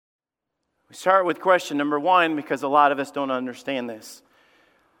We start with question number one because a lot of us don't understand this.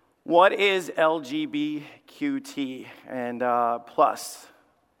 What is LGBTQ and plus?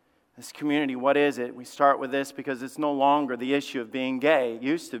 This community, what is it? We start with this because it's no longer the issue of being gay. It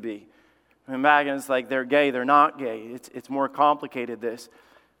used to be. I mean, back then it's like they're gay, they're not gay. It's more complicated, this.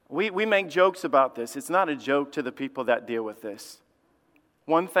 We make jokes about this. It's not a joke to the people that deal with this.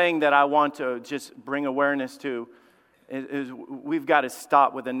 One thing that I want to just bring awareness to is we've got to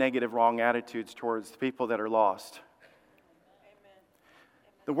stop with the negative, wrong attitudes towards people that are lost. Amen.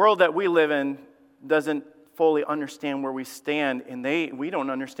 The world that we live in doesn't fully understand where we stand, and we don't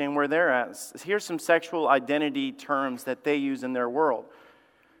understand where they're at. Here's some sexual identity terms that they use in their world.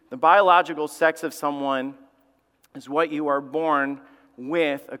 The biological sex of someone is what you are born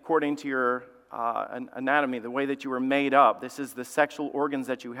with according to your anatomy, the way that you were made up. This is the sexual organs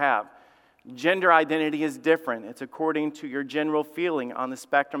that you have. Gender identity is different. It's according to your general feeling on the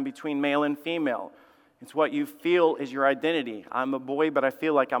spectrum between male and female. It's what you feel is your identity. I'm a boy, but I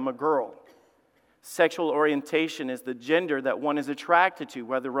feel like I'm a girl. Sexual orientation is the gender that one is attracted to,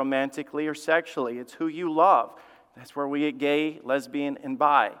 whether romantically or sexually. It's who you love. That's where we get gay, lesbian, and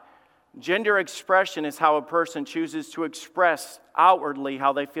bi. Gender expression is how a person chooses to express outwardly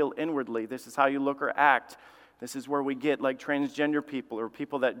how they feel inwardly. This is how you look or act. This is where we get like transgender people or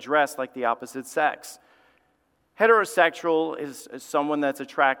people that dress like the opposite sex. Heterosexual is someone that's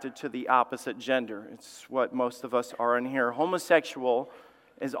attracted to the opposite gender. It's what most of us are in here. Homosexual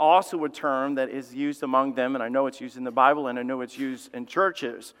is also a term that is used among them, and I know it's used in the Bible, and I know it's used in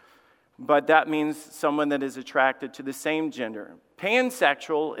churches. But that means someone that is attracted to the same gender.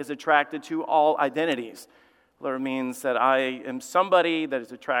 Pansexual is attracted to all identities. It means that I am somebody that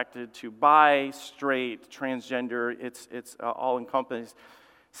is attracted to bi, straight, transgender. It's all encompassing.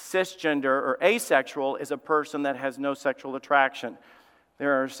 Cisgender or asexual is a person that has no sexual attraction.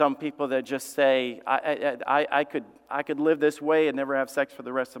 There are some people that just say, I could live this way and never have sex for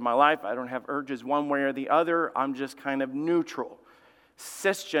the rest of my life. I don't have urges one way or the other. I'm just kind of neutral.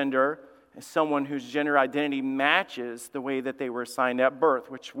 Cisgender is someone whose gender identity matches the way that they were assigned at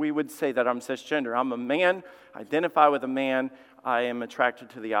birth, which we would say that I'm cisgender. I'm a man, identify with a man, I am attracted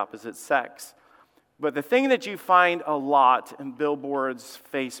to the opposite sex. But the thing that you find a lot in billboards,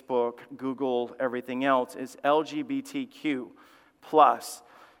 Facebook, Google, everything else is LGBTQ plus.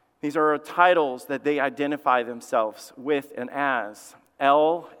 These are titles that they identify themselves with and as.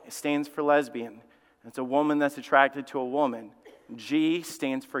 L stands for lesbian. It's a woman that's attracted to a woman. G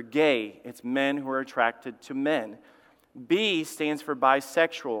stands for gay. It's men who are attracted to men. B stands for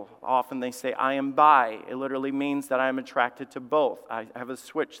bisexual. Often they say, I am bi. It literally means that I am attracted to both. I have a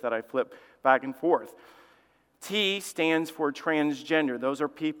switch that I flip back and forth. T stands for transgender. Those are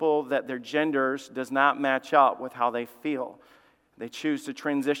people that their genders does not match up with how they feel. They choose to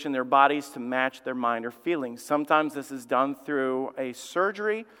transition their bodies to match their mind or feelings. Sometimes this is done through a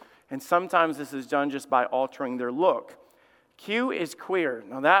surgery, and sometimes this is done just by altering their look. Q is queer.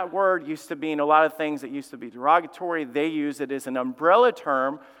 Now that word used to be in a lot of things that used to be derogatory. They use it as an umbrella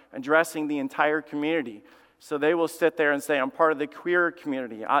term addressing the entire community. So they will sit there and say, I'm part of the queer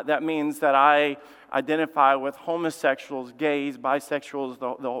community. That means that I identify with homosexuals, gays, bisexuals,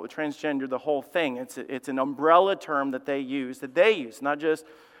 the transgender, the whole thing. It's an umbrella term that they use, not just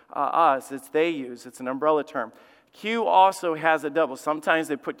us, they use. It's an umbrella term. Q also has a double. Sometimes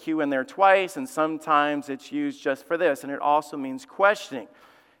they put Q in there twice, and sometimes it's used just for this. And it also means questioning.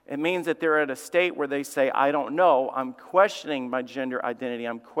 It means that they're at a state where they say, I don't know. I'm questioning my gender identity.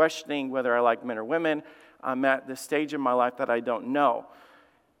 I'm questioning whether I like men or women. I'm at the stage in my life that I don't know.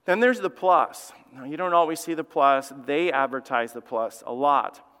 Then there's the plus. Now, you don't always see the plus. They advertise the plus a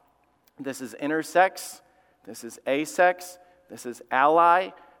lot. This is intersex. This is asex. This is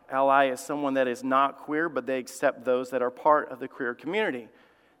ally. Ally is someone that is not queer, but they accept those that are part of the queer community.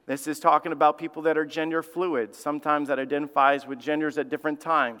 This is talking about people that are gender fluid, sometimes that identifies with genders at different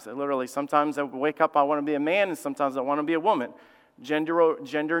times. Literally, sometimes I wake up, I want to be a man, and sometimes I want to be a woman.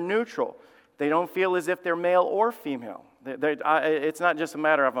 Gender neutral. They don't feel as if they're male or female. It's not just a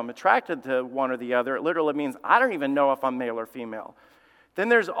matter of I'm attracted to one or the other. It literally means I don't even know if I'm male or female. Then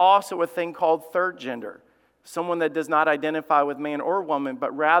there's also a thing called third gender. Someone that does not identify with man or woman,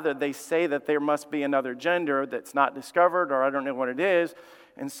 but rather they say that there must be another gender that's not discovered or I don't know what it is.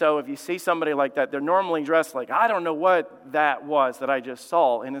 And so if you see somebody like that, they're normally dressed like, I don't know what that was that I just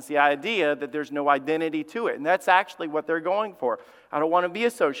saw. And it's the idea that there's no identity to it. And that's actually what they're going for. I don't want to be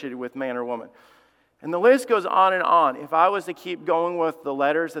associated with man or woman. And the list goes on and on. If I was to keep going with the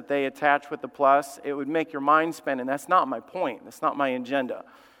letters that they attach with the plus, it would make your mind spin. And that's not my point. That's not my agenda.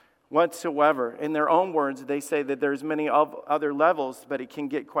 whatsoever. In their own words, they say that there's many other levels, but it can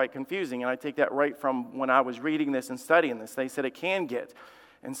get quite confusing. And I take that right from when I was reading this and studying this. They said it can get.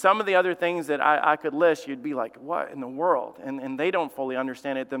 And some of the other things that I could list, you'd be like, what in the world? And they don't fully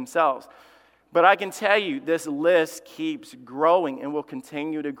understand it themselves. But I can tell you, this list keeps growing and will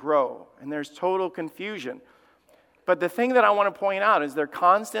continue to grow. And there's total confusion. But the thing that I want to point out is they're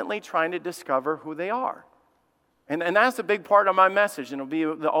constantly trying to discover who they are. And that's a big part of my message. And it'll be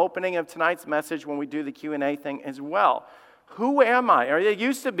the opening of tonight's message when we do the Q&A thing as well. Who am I? Or it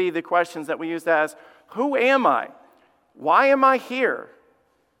used to be the questions that we used to ask, who am I? Why am I here?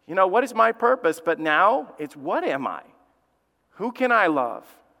 You know, what is my purpose? But now it's what am I? Who can I love?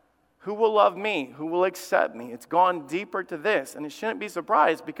 Who will love me? Who will accept me? It's gone deeper to this. And it shouldn't be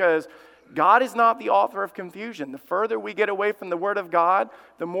surprised because God is not the author of confusion. The further we get away from the Word of God,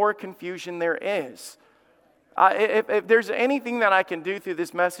 the more confusion there is. If there's anything that I can do through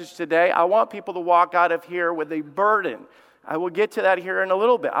this message today, I want people to walk out of here with a burden. I will get to that here in a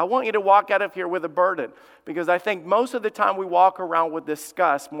little bit. I want you to walk out of here with a burden because I think most of the time we walk around with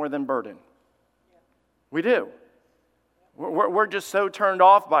disgust more than burden. We do. We're just so turned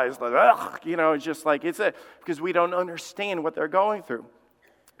off by it. It's like, ugh, you know, it's just like, because we don't understand what they're going through.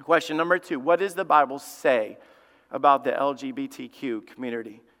 Question number 2, what does the Bible say about the LGBTQ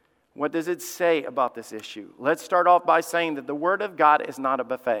community? What does it say about this issue? Let's start off by saying that the Word of God is not a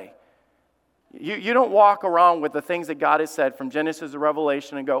buffet. You don't walk around with the things that God has said from Genesis to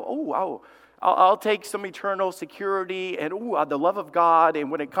Revelation and go, I'll take some eternal security and the love of God.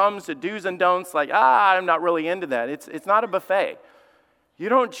 And when it comes to do's and don'ts, like, I'm not really into that. It's not a buffet. You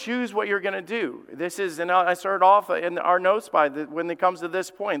don't choose what you're going to do. This is, and I started off in our notes by when it comes to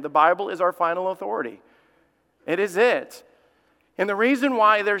this point, the Bible is our final authority. It is it. And the reason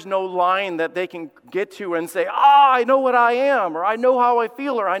why there's no line that they can get to and say, I know what I am, or I know how I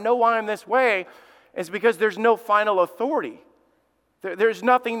feel, or I know why I'm this way, is because there's no final authority. There's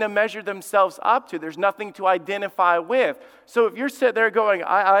nothing to measure themselves up to. There's nothing to identify with. So if you're sitting there going,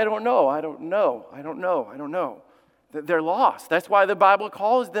 I don't know, they're lost. That's why the Bible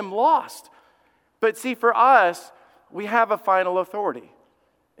calls them lost. But see, for us, we have a final authority.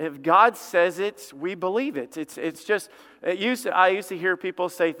 If God says it, we believe it. I used to hear people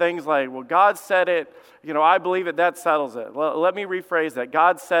say things like, well, God said it, I believe it, that settles it. Well, let me rephrase that.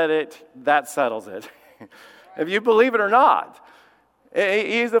 God said it, that settles it. If you believe it or not.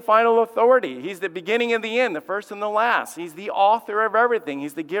 He's the final authority. He's the beginning and the end, the first and the last. He's the author of everything.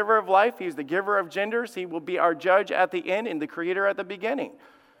 He's the giver of life. He's the giver of genders. He will be our judge at the end and the creator at the beginning.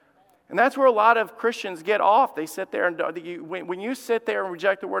 And that's where a lot of Christians get off. They sit there and when you sit there and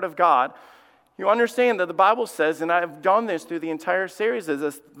reject the Word of God, you understand that the Bible says, and I've done this through the entire series, is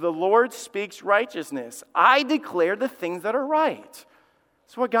this, the Lord speaks righteousness. I declare the things that are right.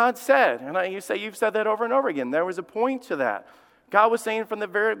 That's what God said. And you've said that over and over again. There was a point to that. God was saying from the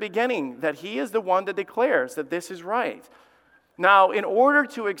very beginning that He is the one that declares that this is right. Now, in order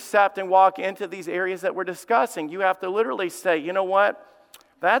to accept and walk into these areas that we're discussing, you have to literally say, you know what?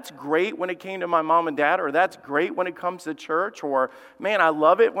 That's great when it came to my mom and dad, or that's great when it comes to church, or man, I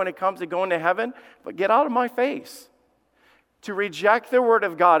love it when it comes to going to heaven, but get out of my face. To reject the Word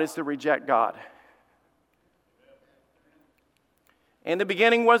of God is to reject God. In the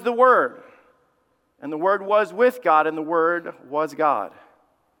beginning was the Word, and the Word was with God, and the Word was God.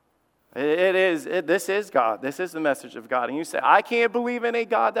 This is God. This is the message of God. And you say, I can't believe in a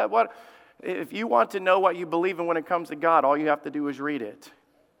God that what? If you want to know what you believe in when it comes to God, all you have to do is read it.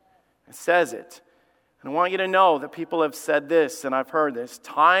 It says it. And I want you to know that people have said this, and I've heard this.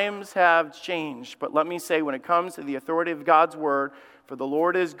 Times have changed, but let me say, when it comes to the authority of God's Word, for the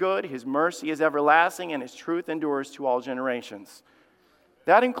Lord is good, His mercy is everlasting, and His truth endures to all generations.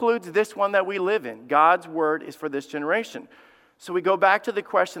 That includes this one that we live in. God's Word is for this generation. So we go back to the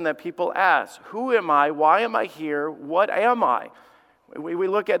question that people ask. Who am I? Why am I here? What am I? We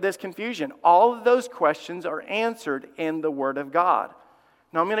look at this confusion. All of those questions are answered in the Word of God.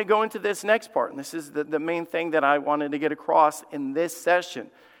 Now I'm going to go into this next part, and this is the main thing that I wanted to get across in this session.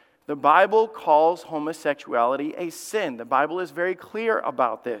 The Bible calls homosexuality a sin. The Bible is very clear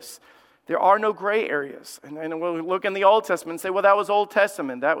about this. There are no gray areas. And we'll look in the Old Testament and say, well, that was Old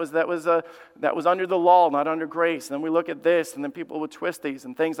Testament. That was under the law, not under grace. And then we look at this, and then people would twist these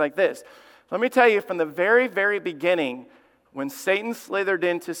and things like this. Let me tell you, from the very, very beginning, when Satan slithered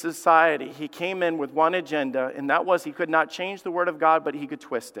into society, he came in with one agenda, and that was he could not change the Word of God, but he could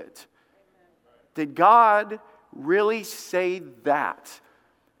twist it. Did God really say that?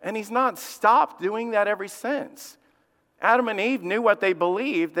 And He's not stopped doing that ever since. Adam and Eve knew what they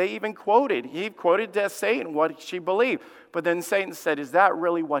believed. He quoted to Satan what she believed. But then Satan said, is that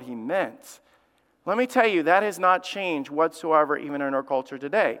really what he meant? Let me tell you, that has not changed whatsoever even in our culture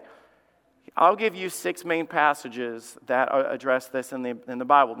today. I'll give you 6 main passages that address this in the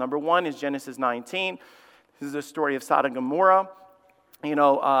Bible. Number 1 is Genesis 19. This is the story of Sodom and Gomorrah.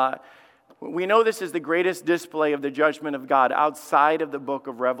 We know this is the greatest display of the judgment of God outside of the book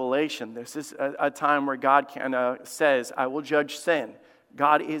of Revelation. This is a time where God says, I will judge sin.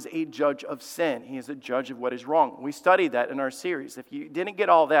 God is a judge of sin. He is a judge of what is wrong. We studied that in our series. If you didn't get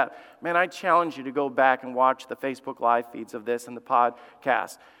all that, man, I challenge you to go back and watch the Facebook live feeds of this and the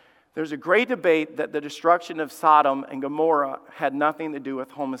podcast. There's a great debate that the destruction of Sodom and Gomorrah had nothing to do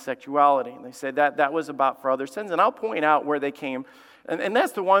with homosexuality. And they say that was about for other sins. And I'll point out where they came. And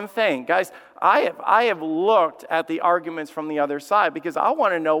that's the one thing. Guys, I have looked at the arguments from the other side because I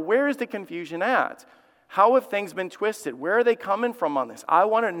want to know, where is the confusion at? How have things been twisted? Where are they coming from on this? I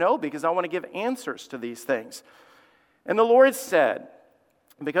want to know because I want to give answers to these things. And the Lord said,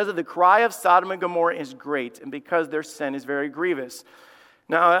 because of the cry of Sodom and Gomorrah is great, and because their sin is very grievous.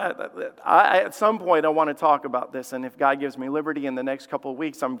 Now, at some point, I want to talk about this, and if God gives me liberty in the next couple of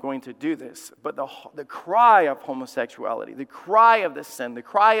weeks, I'm going to do this. But the cry of homosexuality, the cry of the sin, the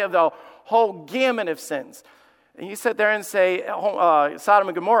cry of the whole gamut of sins. And you sit there and say, Sodom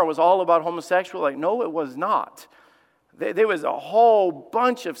and Gomorrah was all about homosexuality. No, it was not. There was a whole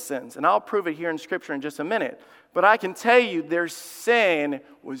bunch of sins, and I'll prove it here in Scripture in just a minute. But I can tell you their sin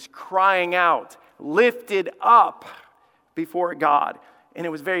was crying out, lifted up before God. And it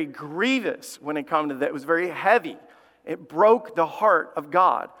was very grievous when it came to that. It was very heavy. It broke the heart of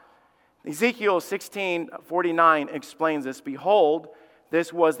God. Ezekiel 16:49 explains this. Behold,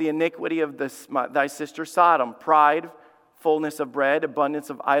 this was the iniquity of thy sister Sodom. Pride, fullness of bread, abundance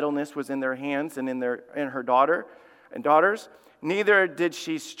of idleness was in their hands and in her daughters. Neither did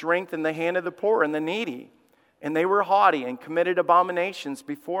she strengthen the hand of the poor and the needy. And they were haughty and committed abominations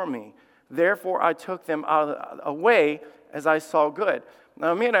before me. Therefore I took them away as I saw good.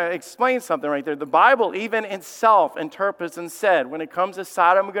 Now, I'm going to explain something right there. The Bible even itself interprets and said, when it comes to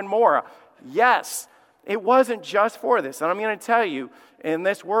Sodom and Gomorrah, yes, it wasn't just for this. And I'm going to tell you, in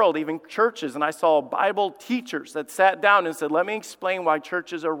this world, even churches, and I saw Bible teachers that sat down and said, let me explain why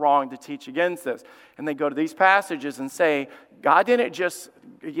churches are wrong to teach against this. And they go to these passages and say, God didn't just,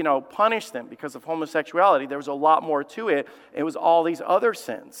 punish them because of homosexuality. There was a lot more to it. It was all these other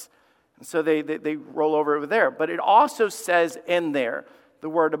sins. And so they roll over there. But it also says in there the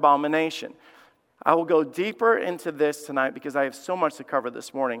word abomination. I will go deeper into this tonight because I have so much to cover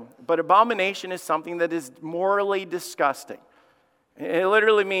this morning. But abomination is something that is morally disgusting. It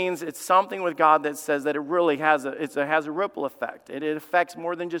literally means it's something with God that says that it really has a ripple effect. It affects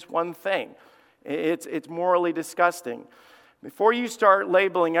more than just one thing. It's morally disgusting. Before you start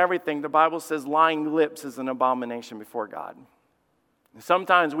labeling everything, the Bible says lying lips is an abomination before God.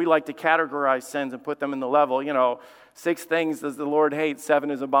 Sometimes we like to categorize sins and put them in the level, 6 things does the Lord hate, 7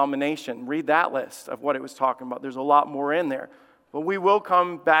 is abomination. Read that list of what it was talking about. There's a lot more in there. But we will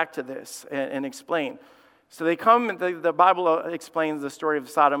come back to this and explain. So they come, the Bible explains the story of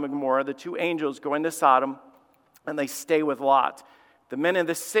Sodom and Gomorrah. The 2 angels go into Sodom and they stay with Lot. The men in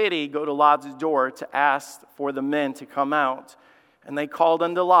the city go to Lot's door to ask for the men to come out. And they called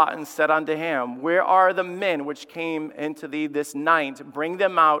unto Lot and said unto him, where are the men which came into thee this night? Bring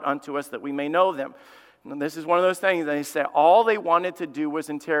them out unto us that we may know them. And this is one of those things they said all they wanted to do was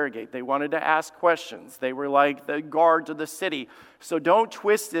interrogate. They wanted to ask questions. They were like the guards of the city. So don't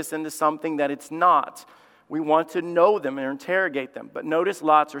twist this into something that it's not. We want to know them and interrogate them. But notice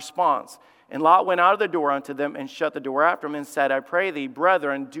Lot's response. And Lot went out of the door unto them and shut the door after him and said, I pray thee,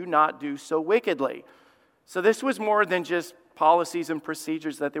 brethren, do not do so wickedly. So this was more than just policies and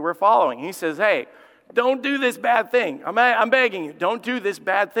procedures that they were following. He says, hey, don't do this bad thing. I'm begging you, don't do this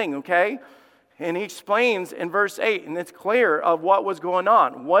bad thing, okay? And he explains in verse 8, and it's clear of what was going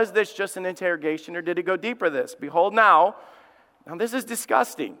on. Was this just an interrogation or did it go deeper this? Behold now this is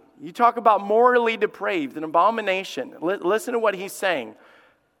disgusting. You talk about morally depraved, an abomination. Listen to what he's saying.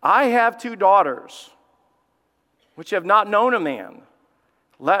 I have 2 daughters, which have not known a man.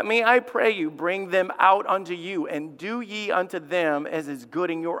 Let me, I pray you, bring them out unto you, and do ye unto them as is good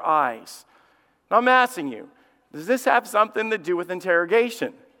in your eyes. Now I'm asking you, does this have something to do with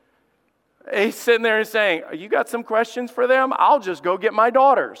interrogation? He's sitting there and saying, you got some questions for them? I'll just go get my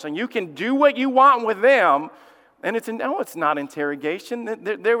daughters, and you can do what you want with them, And no, it's not interrogation.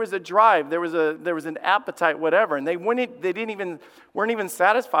 There was a drive, there was an appetite, whatever, and they weren't even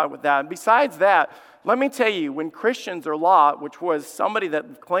satisfied with that. And besides that, let me tell you, when Christians or Lot, which was somebody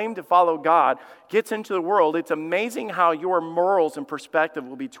that claimed to follow God, gets into the world, it's amazing how your morals and perspective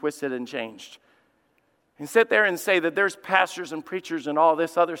will be twisted and changed. And sit there and say that there's pastors and preachers and all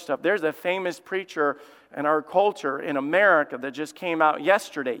this other stuff. There's a famous preacher in our culture in America that just came out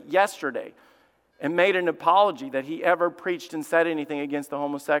yesterday, and made an apology that he ever preached and said anything against the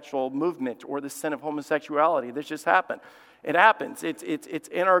homosexual movement or the sin of homosexuality. This just happened. It happens. It's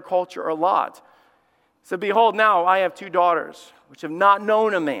in our culture a lot. So behold, now I have 2 daughters which have not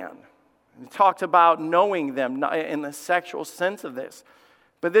known a man. And it talks about knowing them in the sexual sense of this.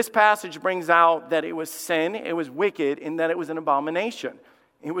 But this passage brings out that it was sin, it was wicked, and that it was an abomination.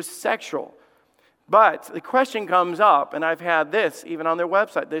 It was sexual. But the question comes up, and I've had this even on their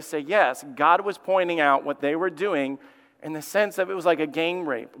website. They say, yes, God was pointing out what they were doing in the sense of it was like a gang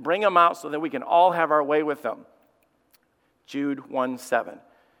rape. Bring them out so that we can all have our way with them. Jude 1:7.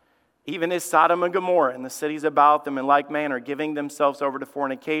 Even as Sodom and Gomorrah and the cities about them in like manner, giving themselves over to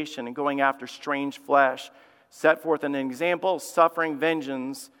fornication and going after strange flesh, set forth an example, suffering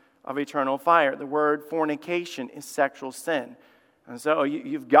vengeance of eternal fire. The word fornication is sexual sin. And so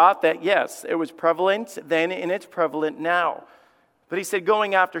you've got that, yes, it was prevalent then and it's prevalent now. But he said,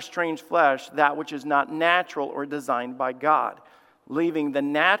 going after strange flesh, that which is not natural or designed by God, leaving the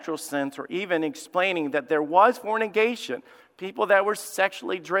natural sense or even explaining that there was fornication, people that were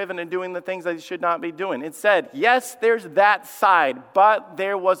sexually driven and doing the things that they should not be doing. It said, yes, there's that side, but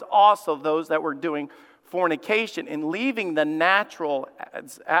there was also those that were doing fornication and leaving the natural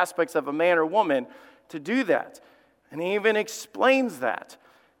aspects of a man or woman to do that. And he even explains that.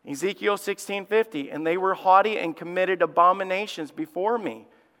 Ezekiel 16:50, and they were haughty and committed abominations before me.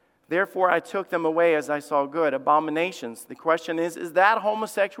 Therefore I took them away as I saw good. Abominations. The question is that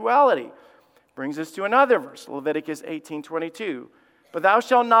homosexuality? Brings us to another verse, Leviticus 18:22. But thou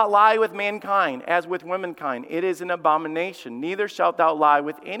shalt not lie with mankind, as with womankind. It is an abomination. Neither shalt thou lie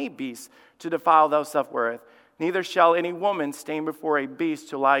with any beast to defile thyself wherewith. Neither shall any woman stand before a beast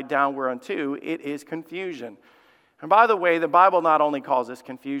to lie down whereunto. It is confusion. And by the way, the Bible not only calls this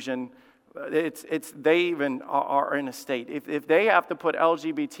confusion, they even are in a state. If they have to put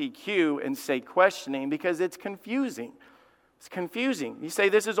LGBTQ and say questioning, because it's confusing. It's confusing. You say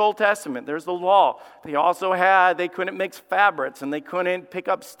this is Old Testament. There's the law. They couldn't mix fabrics, and they couldn't pick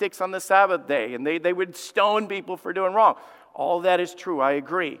up sticks on the Sabbath day, and they would stone people for doing wrong. All that is true. I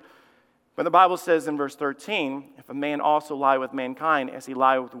agree. But the Bible says in verse 13, if a man also lie with mankind as he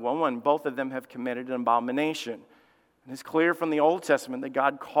lie with a woman, both of them have committed an abomination. And it's clear from the Old Testament that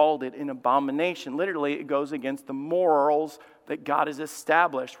God called it an abomination. Literally, it goes against the morals that God has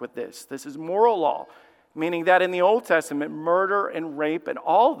established with this. This is moral law. Meaning that in the Old Testament, murder and rape and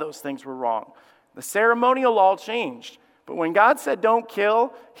all of those things were wrong. The ceremonial law changed. But when God said don't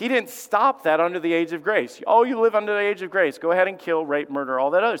kill, he didn't stop that under the age of grace. Oh, you live under the age of grace. Go ahead and kill, rape, murder, all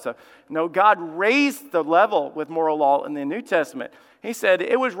that other stuff. No, God raised the level with moral law in the New Testament. He said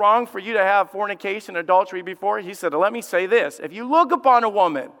it was wrong for you to have fornication, adultery before. He said, let me say this. If you look upon a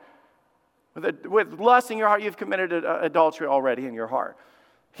woman with lust in your heart, you've committed adultery already in your heart.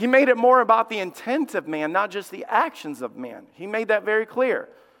 He made it more about the intent of man, not just the actions of man. He made that very clear.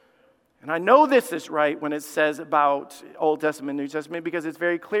 And I know this is right when it says about Old Testament, New Testament, because it's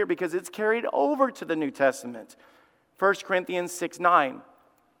very clear, because it's carried over to the New Testament. 1 Corinthians 6:9,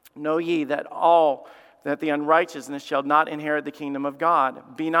 know ye that the unrighteousness shall not inherit the kingdom of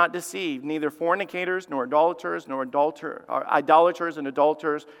God. Be not deceived, neither fornicators, nor idolaters and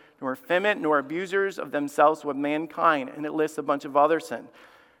adulterers, nor effeminate, nor abusers of themselves with mankind. And it lists a bunch of other sin.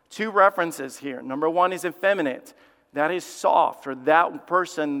 2 references here. Number 1 is effeminate. That is soft, or that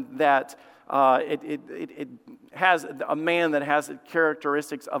person that it has a man that has the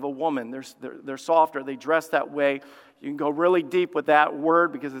characteristics of a woman. They're softer. They dress that way. You can go really deep with that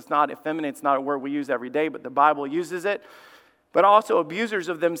word because it's not effeminate. It's not a word we use every day, but the Bible uses it. But also abusers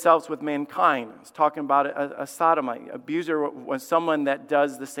of themselves with mankind. It's talking about a sodomite. Abuser was someone that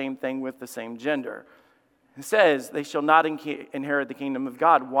does the same thing with the same gender. It says they shall not inherit the kingdom of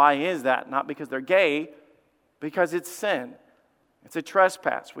God. Why is that? Not because they're gay, because it's sin. It's a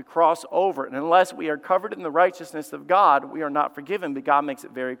trespass. We cross over. And unless we are covered in the righteousness of God, we are not forgiven. But God makes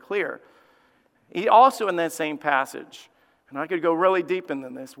it very clear. He also in that same passage, and I could go really deep into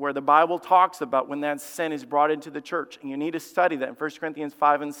this, where the Bible talks about when that sin is brought into the church. And you need to study that in 1 Corinthians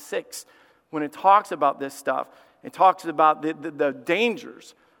 5 and 6. When it talks about this stuff, it talks about the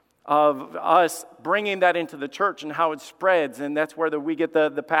dangers of us bringing that into the church and how it spreads. And that's where we get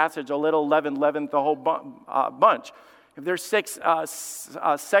the passage, a little leaven leaveneth the whole bunch. If there's 6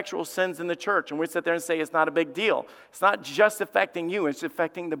 sexual sins in the church, and we sit there and say it's not a big deal, it's not just affecting you, it's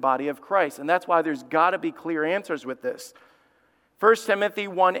affecting the body of Christ. And that's why there's got to be clear answers with this. 1 Timothy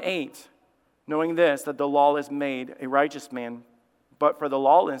 1:8, knowing this, that the law is made a righteous man, but for the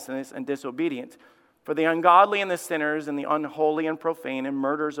lawlessness and disobedient, for the ungodly and the sinners and the unholy and profane and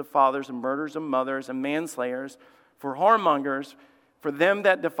murderers of fathers and murderers of mothers and manslayers, for whoremongers, for them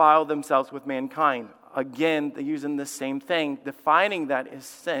that defile themselves with mankind. Again, they're using the same thing, defining that as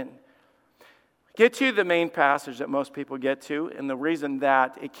sin. Get to the main passage that most people get to, and the reason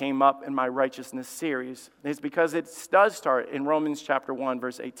that it came up in my righteousness series is because it does start in Romans chapter 1,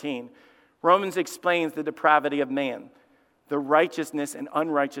 verse 18. Romans explains the depravity of man, the righteousness and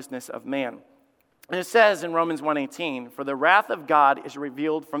unrighteousness of man. And it says in Romans 1:18, for the wrath of God is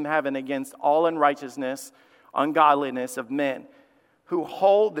revealed from heaven against all unrighteousness, ungodliness of men, who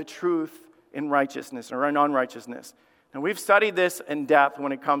hold the truth in righteousness or in unrighteousness. And we've studied this in depth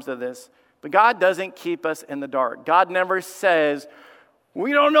when it comes to this. But God doesn't keep us in the dark. God never says,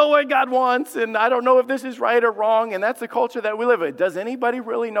 we don't know what God wants, and I don't know if this is right or wrong, and that's the culture that we live in. Does anybody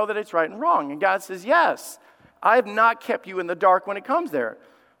really know that it's right and wrong? And God says, yes, I have not kept you in the dark when it comes there.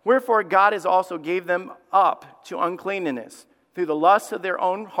 Wherefore God has also gave them up to uncleanness through the lusts of their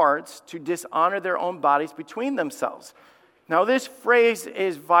own hearts to dishonor their own bodies between themselves. Now this phrase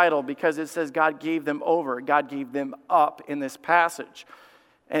is vital because it says God gave them over, God gave them up in this passage.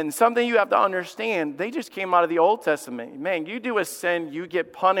 And something you have to understand, they just came out of the Old Testament. Man, you do a sin, you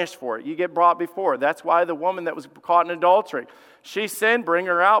get punished for it. You get brought before. That's why the woman that was caught in adultery, she sinned, bring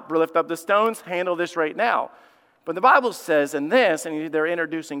her out, lift up the stones, handle this right now. But the Bible says in this, and they're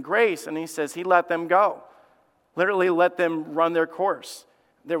introducing grace, and he says he let them go. Literally let them run their course.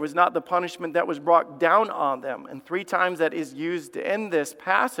 There was not the punishment that was brought down on them. And 3 times that is used in this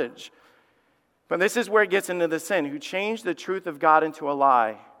passage. But this is where it gets into the sin. Who changed the truth of God into a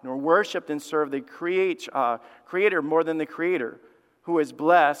lie, nor worshipped and served the Creator more than the Creator, who is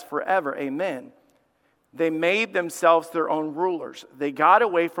blessed forever. Amen. They made themselves their own rulers. They got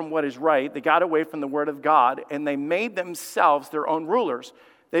away from what is right. They got away from the Word of God, and they made themselves their own rulers.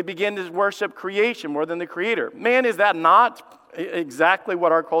 They begin to worship creation more than the Creator. Man, is that not exactly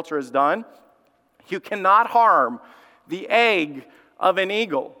what our culture has done? You cannot harm the egg of an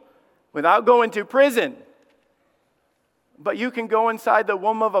eagle without going to prison. But you can go inside the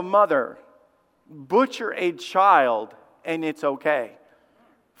womb of a mother, butcher a child, and it's okay.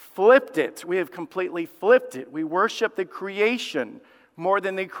 Flipped it. We have completely flipped it. We worship the creation more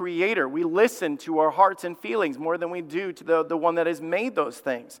than the Creator. We listen to our hearts and feelings more than we do to the one that has made those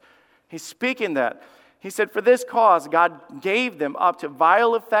things. He's speaking that. He said, for this cause, God gave them up to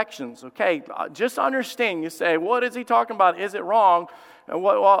vile affections. Okay, just understand. You say, what is he talking about? Is it wrong? And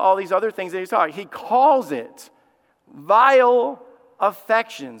all these other things that he's talking. He calls it vile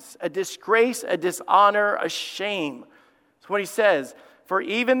affections, a disgrace, a dishonor, a shame. That's what he says. For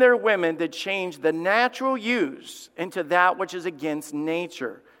even their women did change the natural use into that which is against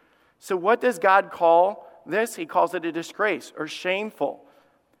nature. So what does God call this? He calls it a disgrace or shameful.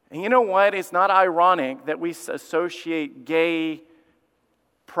 And you know what? It's not ironic that we associate gay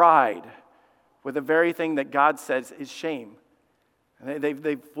pride with the very thing that God says is shame.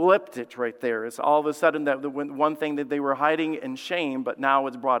 They flipped it right there. It's all of a sudden that the one thing that they were hiding in shame, but now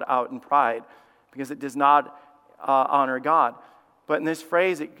it's brought out in pride because it does not honor God. But in this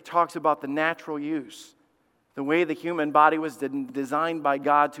phrase, it talks about the natural use, the way the human body was designed by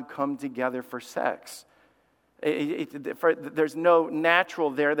God to come together for sex. There's no natural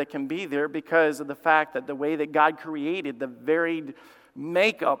there that can be there because of the fact that the way that God created the varied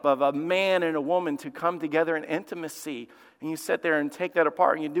makeup of a man and a woman to come together in intimacy. And you sit there and take that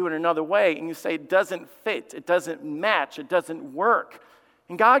apart and you do it another way and you say it doesn't fit, it doesn't match, it doesn't work.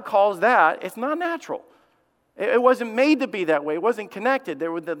 And God calls that, it's not natural. It wasn't made to be that way. It wasn't connected.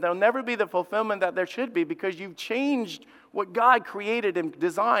 There'll never be the fulfillment that there should be because you've changed what God created and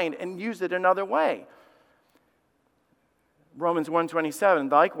designed and used it another way. Romans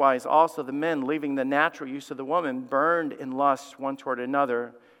 1:27, likewise also the men, leaving the natural use of the woman, burned in lust one toward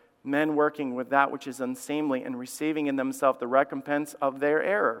another, men working with that which is unseemly and receiving in themselves the recompense of their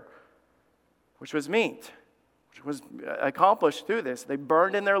error, which was meat, which was accomplished through this. They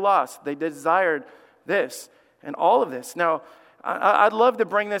burned in their lust. They desired this and all of this. Now, I'd love to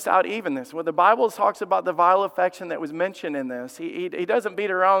bring this out even this. When the Bible talks about the vile affection that was mentioned in this, he doesn't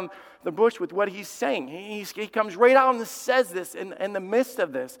beat around the bush with what he's saying. He comes right out and says this in the midst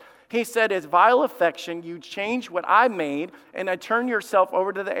of this. He said, it's vile affection. You change what I made, and I turn yourself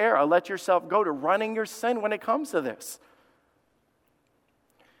over to the air. I let yourself go to running your sin when it comes to this.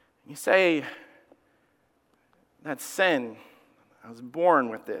 You say, that's sin. I was born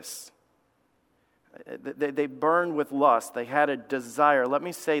with this. They burned with lust. They had a desire. Let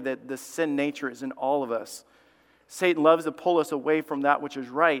me say that the sin nature is in all of us. Satan loves to pull us away from that which is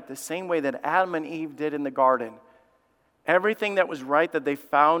right, the same way that Adam and Eve did in the garden. Everything that was right that they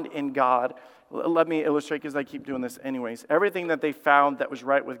found in God, let me illustrate because I keep doing this anyways. Everything that they found that was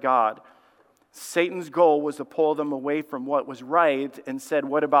right with God, Satan's goal was to pull them away from what was right and said,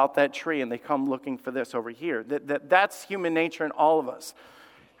 what about that tree? And they come looking for this over here. That's human nature in all of us.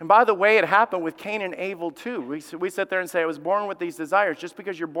 And by the way, it happened with Cain and Abel too. We sit there and say, I was born with these desires. Just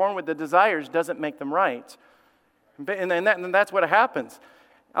because you're born with the desires doesn't make them right. And that's what happens.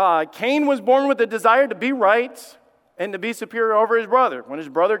 Cain was born with the desire to be right and to be superior over his brother. When his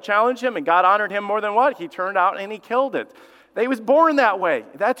brother challenged him and God honored him more than what? He turned out and he killed it. They was born that way.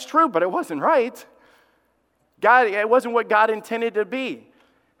 That's true, but it wasn't right. It wasn't what God intended to be.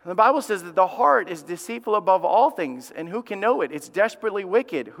 The Bible says that the heart is deceitful above all things, and who can know it? It's desperately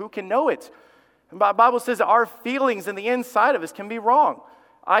wicked. Who can know it? The Bible says that our feelings in the inside of us can be wrong.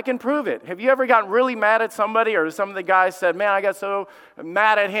 I can prove it. Have you ever gotten really mad at somebody, or some of the guys said, man, I got so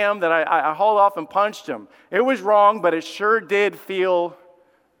mad at him that I hauled off and punched him. It was wrong, but it sure did feel,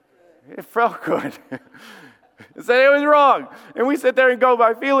 it felt good. Say it was wrong. And we sit there and go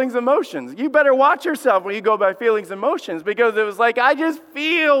by feelings and emotions. You better watch yourself when you go by feelings and emotions, because it was like, I just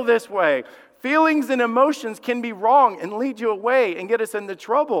feel this way. Feelings and emotions can be wrong and lead you away and get us into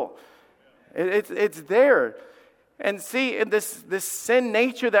trouble. It's there. And see, this sin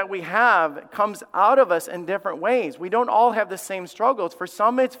nature that we have comes out of us in different ways. We don't all have the same struggles. For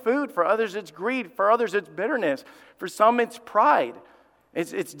some, it's food. For others, it's greed. For others, it's bitterness. For some, it's pride.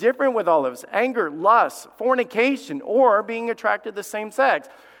 It's different with all of us. Anger, lust, fornication, or being attracted to the same sex.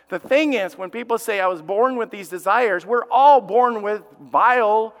 The thing is, when people say, I was born with these desires, we're all born with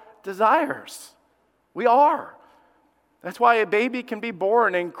vile desires. We are. That's why a baby can be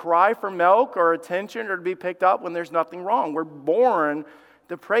born and cry for milk or attention or to be picked up when there's nothing wrong. We're born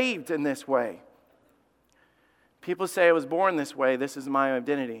depraved in this way. People say, I was born this way. This is my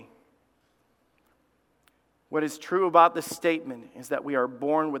identity. What is true about this statement is that we are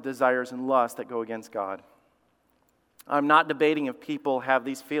born with desires and lusts that go against God. I'm not debating if people have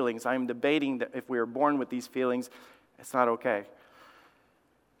these feelings. I'm debating that if we are born with these feelings, it's not okay.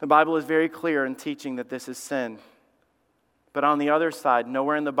 The Bible is very clear in teaching that this is sin. But on the other side,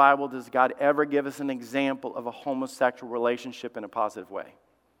 nowhere in the Bible does God ever give us an example of a homosexual relationship in a positive way.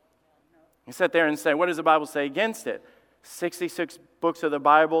 You sit there and say, what does the Bible say against it? 66 books of the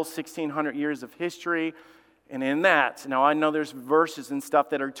Bible, 1,600 years of history. And in that, now I know there's verses and stuff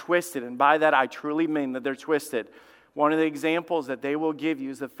that are twisted, and by that I truly mean that they're twisted. One of the examples that they will give you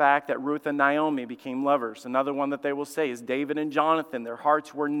is the fact that Ruth and Naomi became lovers. Another one that they will say is David and Jonathan, their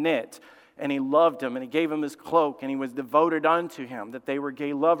hearts were knit, and he loved him, and he gave him his cloak, and he was devoted unto him, that they were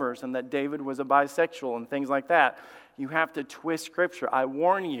gay lovers, and that David was a bisexual, and things like that. You have to twist Scripture. I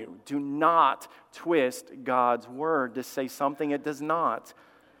warn you, do not twist God's word to say something it does not,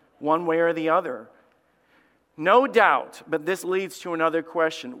 one way or the other. No doubt, but this leads to another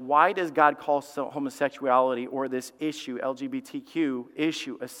question. Why does God call homosexuality or this issue, LGBTQ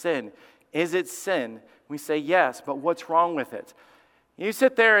issue, a sin? Is it sin? We say yes, but what's wrong with it? You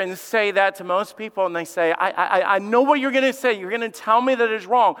sit there and say that to most people and they say, I know what you're going to say. You're going to tell me that it's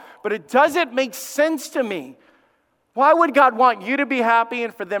wrong, but it doesn't make sense to me. Why would God want you to be happy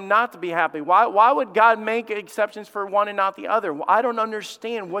and for them not to be happy? Why would God make exceptions for one and not the other? I don't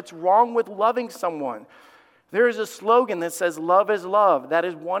understand what's wrong with loving someone. There is a slogan that says, love is love. That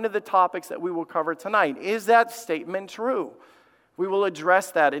is one of the topics that we will cover tonight. Is that statement true? We will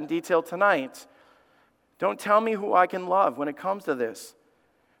address that in detail tonight. Don't tell me who I can love when it comes to this.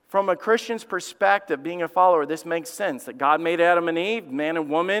 From a Christian's perspective, being a follower, this makes sense. That God made Adam and Eve, man and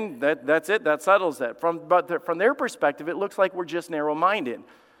woman, that's it, that settles that. But from their perspective, it looks like we're just narrow-minded.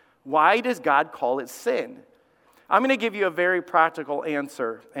 Why does God call it sin? I'm going to give you a very practical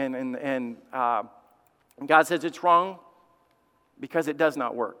answer, and God says it's wrong because it does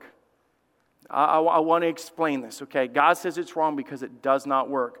not work. I want to explain this, okay? God says it's wrong because it does not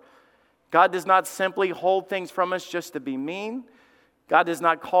work. God does not simply hold things from us just to be mean. God does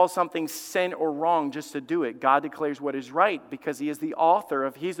not call something sin or wrong just to do it. God declares what is right because He is the author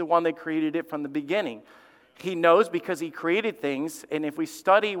of, He's the one that created it from the beginning. He knows because he created things. And if we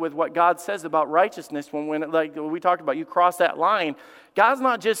study with what God says about righteousness, when like we talked about, you cross that line, God's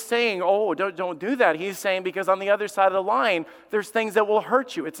not just saying, oh, don't do that. He's saying because on the other side of the line, there's things that will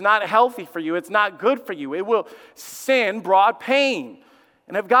hurt you. It's not healthy for you. It's not good for you. Sin brought pain.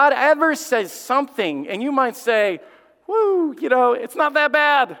 And if God ever says something, and you might say, woo, it's not that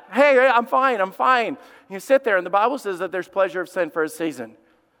bad. Hey, I'm fine. You sit there, and the Bible says that there's pleasure of sin for a season.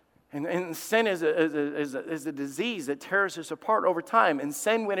 And sin is a disease that tears us apart over time. And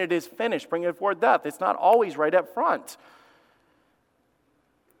sin, when it is finished, bringeth forth death. It's not always right up front.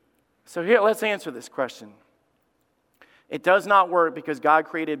 So here, let's answer this question. It does not work because God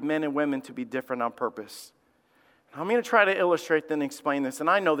created men and women to be different on purpose. I'm going to try to illustrate and explain this. And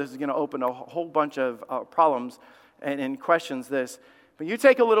I know this is going to open a whole bunch of problems and questions this. But you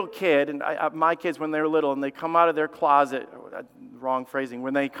take a little kid, and my kids when they're little, and they come out of their closet, wrong phrasing,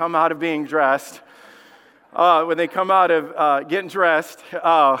 when they come out of being dressed, when they come out of getting dressed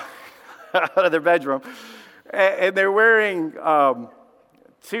out of their bedroom, and they're wearing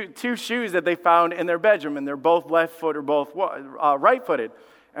two shoes that they found in their bedroom, and they're both left foot or both right-footed.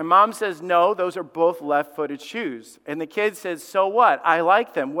 And mom says, no, those are both left-footed shoes. And the kid says, so what? I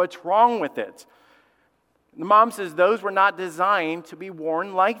like them. What's wrong with it? The mom says, those were not designed to be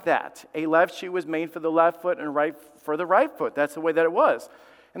worn like that. A left shoe was made for the left foot and a right for the right foot. That's the way that it was.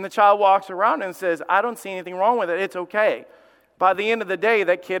 And the child walks around and says, I don't see anything wrong with it. It's okay. By the end of the day,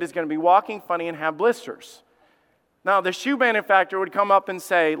 that kid is going to be walking funny and have blisters. Now, the shoe manufacturer would come up and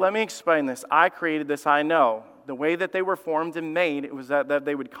say, let me explain this. I created this, I know. The way that they were formed and made, it was that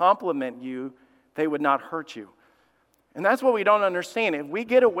they would complement you, they would not hurt you. And that's what we don't understand. If we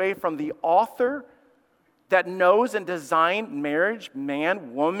get away from the author that knows and designed marriage,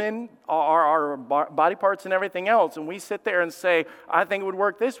 man, woman, our body parts and everything else, and we sit there and say, I think it would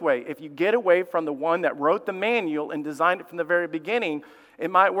work this way. If you get away from the one that wrote the manual and designed it from the very beginning, it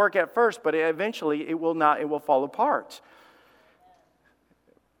might work at first, but eventually it will not, it will fall apart.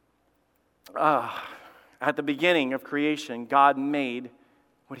 At the beginning of creation, God made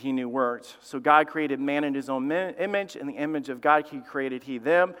what he knew worked. So God created man in his own image. In the image of God, he created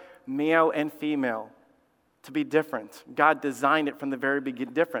them, male and female, to be different. God designed it from the very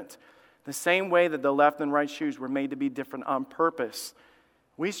beginning different. The same way that the left and right shoes were made to be different on purpose.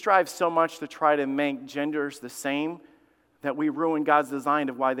 We strive so much to try to make genders the same that we ruin God's design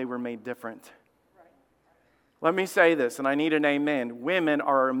of why they were made different. Right. Let me say this, and I need an amen. Women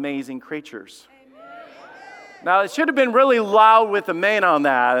are amazing creatures. Now, it should have been really loud with the men on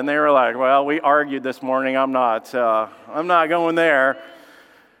that, and they were like, well, we argued this morning. I'm not going there.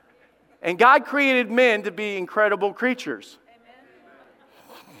 And God created men to be incredible creatures.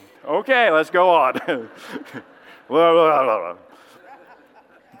 Amen. Okay, let's go on.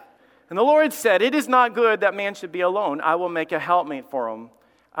 And the Lord said, it is not good that man should be alone. I will make a helpmate for him.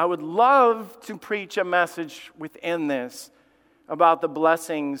 I would love to preach a message within this about the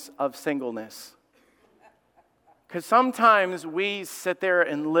blessings of singleness. Because sometimes we sit there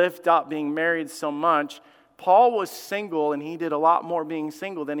and lift up being married so much. Paul was single, and he did a lot more being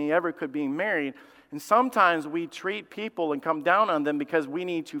single than he ever could being married. And sometimes we treat people and come down on them because we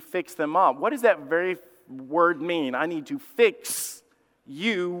need to fix them up. What does that very word mean? I need to fix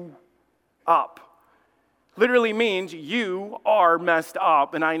you up. Literally means you are messed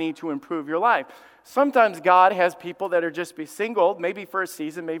up, and I need to improve your life. Sometimes God has people that are just be single, maybe for a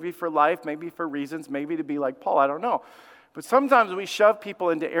season, maybe for life, maybe for reasons, maybe to be like Paul, I don't know. But sometimes we shove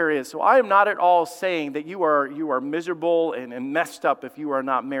people into areas. So I am not at all saying that you are miserable and messed up if you are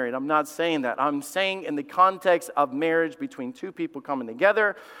not married. I'm not saying that. I'm saying in the context of marriage between two people coming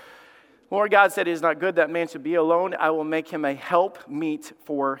together, Lord God said it is not good that man should be alone. I will make him a helpmeet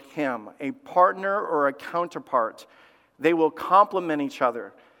for him, a partner or a counterpart. They will complement each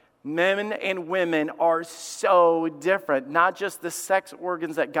other. Men and women are so different. Not just the sex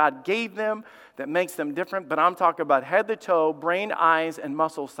organs that God gave them that makes them different, but I'm talking about head to toe, brain, eyes, and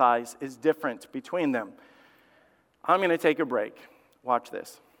muscle size is different between them. I'm going to take a break. Watch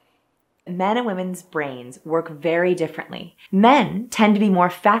this. Men and women's brains work very differently. Men tend to be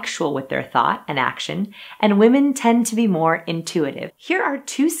more factual with their thought and action, and women tend to be more intuitive. Here are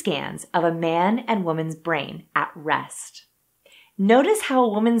 2 scans of a man and woman's brain at rest. Notice how a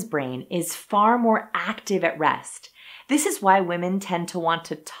woman's brain is far more active at rest. This is why women tend to want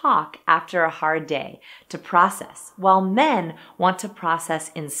to talk after a hard day to process, while men want to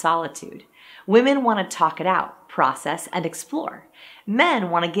process in solitude. Women want to talk it out, process, and explore. Men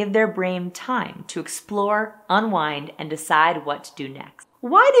want to give their brain time to explore, unwind, and decide what to do next.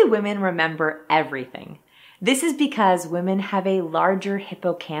 Why do women remember everything? This is because women have a larger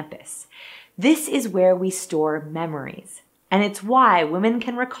hippocampus. This is where we store memories, and it's why women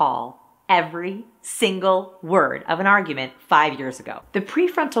can recall every single word of an argument 5 years ago. The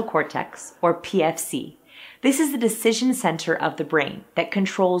prefrontal cortex, or PFC, this is the decision center of the brain that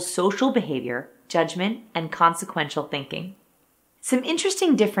controls social behavior, judgment, and consequential thinking. Some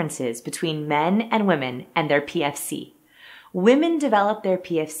interesting differences between men and women and their PFC. Women develop their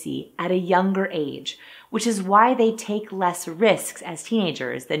PFC at a younger age, which is why they take less risks as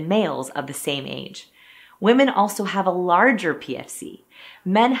teenagers than males of the same age. Women also have a larger PFC.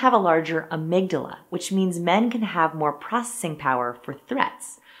 Men have a larger amygdala, which means men can have more processing power for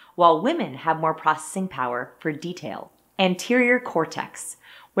threats, while women have more processing power for detail. Anterior cortex,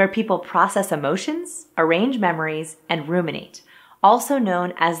 where people process emotions, arrange memories, and ruminate, also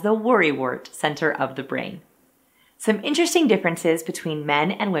known as the worrywart center of the brain. Some interesting differences between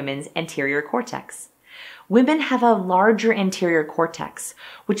men and women's anterior cortex. Women have a larger anterior cortex,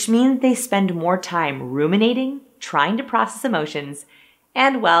 which means they spend more time ruminating, trying to process emotions,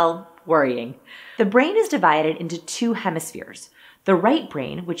 and, well, worrying. The brain is divided into two hemispheres. The right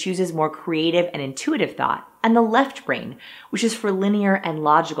brain, which uses more creative and intuitive thought, and the left brain, which is for linear and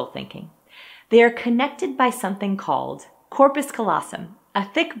logical thinking. They are connected by something called corpus callosum, a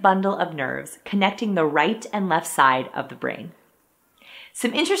thick bundle of nerves connecting the right and left side of the brain.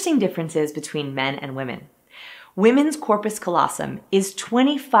 Some interesting differences between men and women. Women's corpus callosum is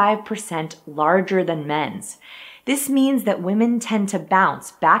 25% larger than men's. This means that women tend to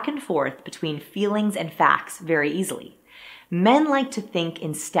bounce back and forth between feelings and facts very easily. Men like to think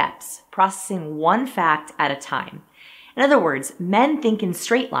in steps, processing one fact at a time. In other words, men think in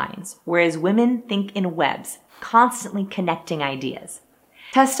straight lines, whereas women think in webs, constantly connecting ideas.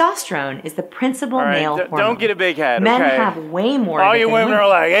 Testosterone is the principal male hormone. Don't get a big head, Men okay? have way more All of it you than women are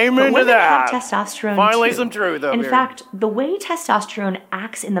like, amen to that. Have testosterone Finally too. some truth up In here. fact, the way testosterone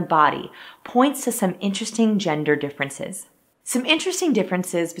acts in the body points to some interesting gender differences. Some interesting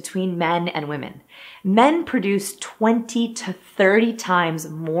differences between men and women. Men produce 20 to 30 times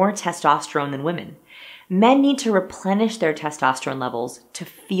more testosterone than women. Men need to replenish their testosterone levels to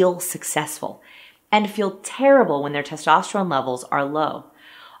feel successful and feel terrible when their testosterone levels are low.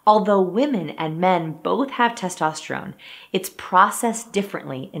 Although women and men both have testosterone, it's processed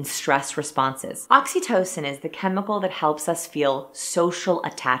differently in stress responses. Oxytocin is the chemical that helps us feel social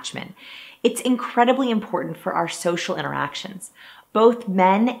attachment. It's incredibly important for our social interactions. Both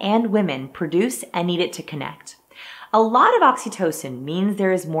men and women produce and need it to connect. A lot of oxytocin means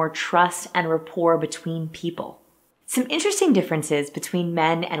there is more trust and rapport between people. Some interesting differences between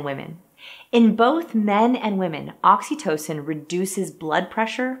men and women. In both men and women, oxytocin reduces blood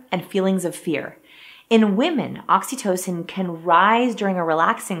pressure and feelings of fear. In women, oxytocin can rise during a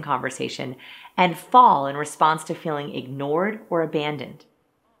relaxing conversation and fall in response to feeling ignored or abandoned.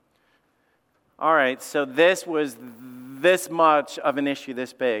 All right, so this was this much of an issue,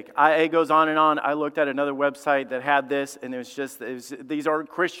 this big. It goes on and on. I looked at another website that had this, and these aren't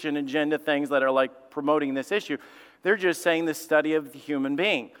Christian agenda things that are like promoting this issue. They're just saying the study of the human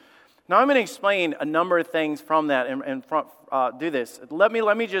being. Now I'm going to explain a number of things from that and do this. Let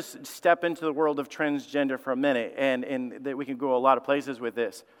me just step into the world of transgender for a minute, and that we can go a lot of places with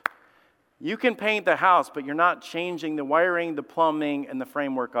this. You can paint the house, but you're not changing the wiring, the plumbing, and the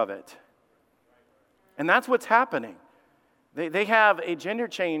framework of it. And that's what's happening. They have a gender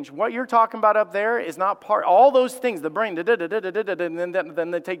change. What you're talking about up there is not part. All those things, the brain, and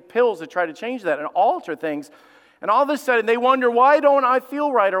then they take pills to try to change that and alter things. And all of a sudden, they wonder, why don't I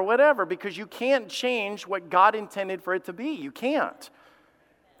feel right or whatever? Because you can't change what God intended for it to be. You can't.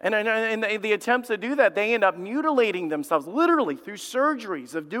 And in the attempts to do that, they end up mutilating themselves, literally through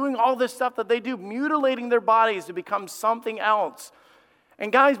surgeries of doing all this stuff that they do, mutilating their bodies to become something else.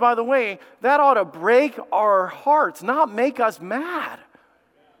 And guys, by the way, that ought to break our hearts, not make us mad.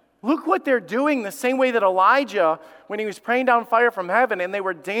 Look what they're doing the same way that Elijah, when he was praying down fire from heaven, and they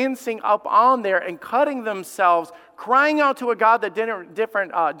were dancing up on there and cutting themselves, crying out to a God that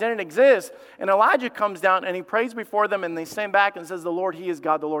didn't exist. And Elijah comes down and he prays before them, and they stand back and says, "The Lord, He is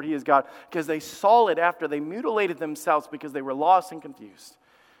God, the Lord, He is God," because they saw it after they mutilated themselves because they were lost and confused.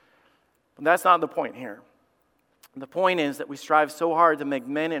 But that's not the point here. The point is that we strive so hard to make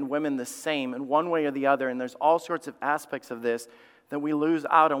men and women the same in one way or the other, and there's all sorts of aspects of this that we lose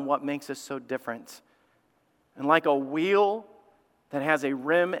out on what makes us so different. And like a wheel that has a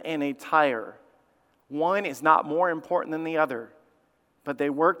rim and a tire, one is not more important than the other, but they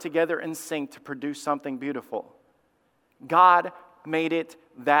work together in sync to produce something beautiful. God made it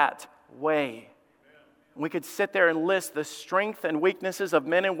that way. We could sit there and list the strengths and weaknesses of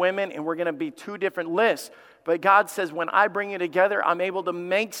men and women, and we're going to be two different lists. But God says, when I bring you together, I'm able to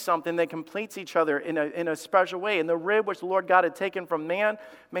make something that completes each other in a special way. And the rib which the Lord God had taken from man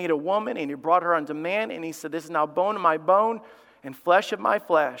made a woman, and he brought her unto man. And he said, this is now bone of my bone and flesh of my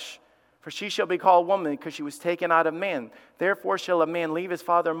flesh. For she shall be called woman, because she was taken out of man. Therefore shall a man leave his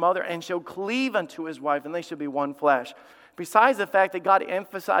father and mother, and shall cleave unto his wife, and they shall be one flesh. Besides the fact that God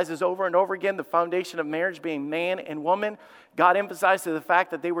emphasizes over and over again the foundation of marriage being man and woman, God emphasized the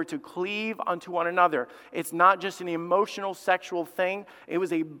fact that they were to cleave unto one another. It's not just an emotional, sexual thing. It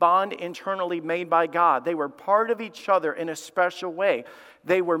was a bond internally made by God. They were part of each other in a special way.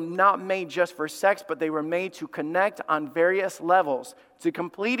 They were not made just for sex, but they were made to connect on various levels, to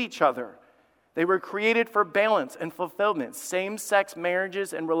complete each other. They were created for balance and fulfillment. Same-sex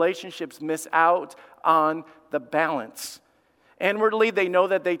marriages and relationships miss out on the balance. Inwardly, they know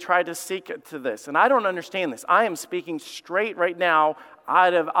that they try to seek to this. And I don't understand this. I am speaking straight right now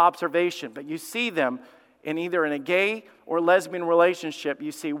out of observation. But you see them in either in a gay or lesbian relationship.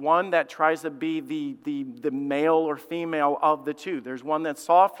 You see one that tries to be the male or female of the two. There's one that's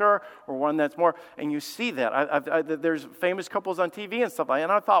softer or one that's more. And you see that. There's famous couples on TV and stuff like that.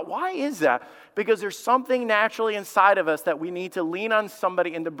 And I thought, why is that? Because there's something naturally inside of us that we need to lean on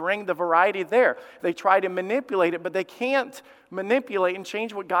somebody and to bring the variety there. They try to manipulate it, but they can't manipulate and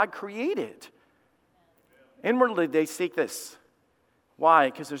change what God created. Inwardly, they seek this.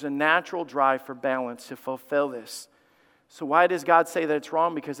 Why? Because there's a natural drive for balance to fulfill this. So why does God say that it's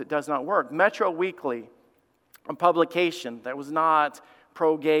wrong? Because it does not work. Metro Weekly, a publication that was not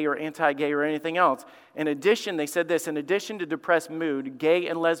pro-gay or anti-gay or anything else. In addition, they said this, in addition to depressed mood, gay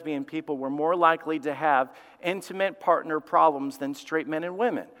and lesbian people were more likely to have intimate partner problems than straight men and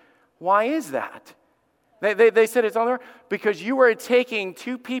women. Why is that? They said it's on there because you are taking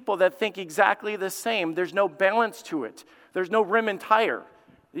two people that think exactly the same. There's no balance to it. There's no rim and tire.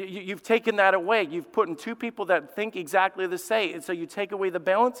 You've taken that away. You've put in two people that think exactly the same. And so you take away the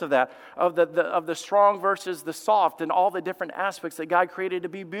balance of that, of the strong versus the soft and all the different aspects that God created to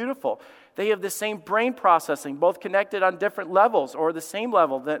be beautiful. They have the same brain processing, both connected on different levels or the same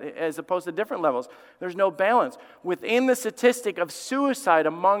level as opposed to different levels. There's no balance. Within the statistic of suicide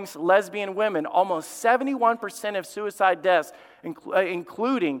amongst lesbian women, almost 71% of suicide deaths,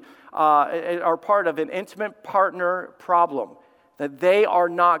 including are part of an intimate partner problem. That they are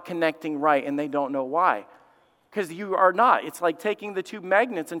not connecting right and they don't know why. Because you are not. It's like taking the two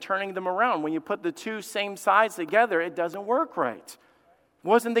magnets and turning them around. When you put the two same sides together, it doesn't work right. It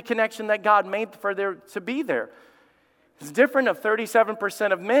wasn't the connection that God made for there to be there. It's different of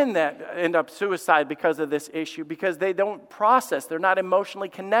 37% of men that end up suicide because of this issue, because they don't process. They're not emotionally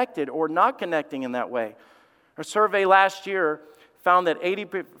connected or not connecting in that way. A survey last year found that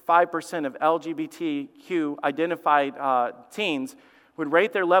 85% of LGBTQ identified teens would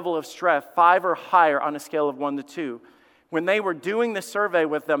rate their level of stress 5 or higher on a scale of 1 to 2. When they were doing the survey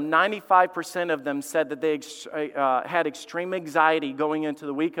with them, 95% of them said that they had extreme anxiety going into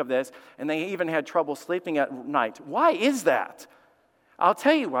the week of this, and they even had trouble sleeping at night. Why is that? I'll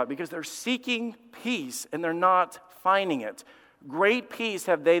tell you why, because they're seeking peace and they're not finding it. Great peace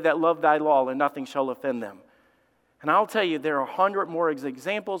have they that love thy law, and nothing shall offend them. And I'll tell you, there are 100 more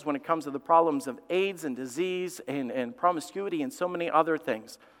examples when it comes to the problems of AIDS and disease and promiscuity and so many other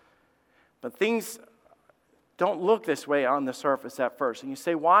things. But things don't look this way on the surface at first. And you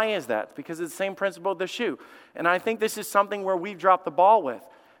say, why is that? Because it's the same principle of the shoe. And I think this is something where we've dropped the ball with.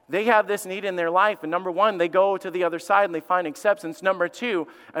 They have this need in their life. And number one, they go to the other side and they find acceptance. Number two,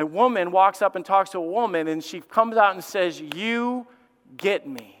 a woman walks up and talks to a woman and she comes out and says, you get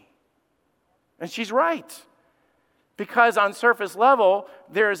me. And she's right. Because on surface level,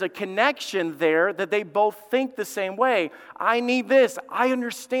 there's a connection there that they both think the same way. I need this. I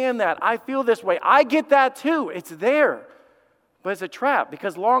understand that. I feel this way. I get that too. It's there. But it's a trap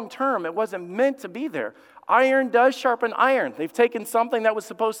because long term, it wasn't meant to be there. Iron does sharpen iron. They've taken something that was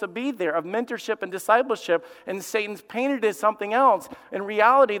supposed to be there of mentorship and discipleship, and Satan's painted it as something else. In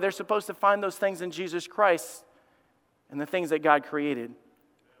reality, they're supposed to find those things in Jesus Christ and the things that God created.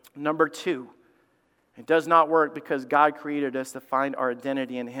 Number two, it does not work because God created us to find our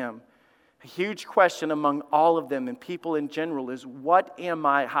identity in Him. A huge question among all of them and people in general is, what am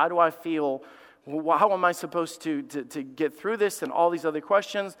I? How do I feel? How am I supposed to get through this and all these other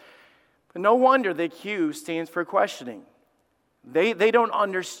questions? But no wonder the Q stands for questioning. They don't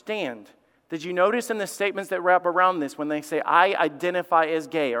understand. Did you notice in the statements that wrap around this when they say, I identify as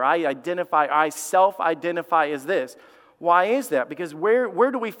gay, or I self-identify as this? Why is that? Because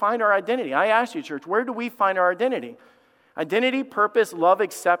where do we find our identity? I ask you, church, where do we find our identity? Identity, purpose, love,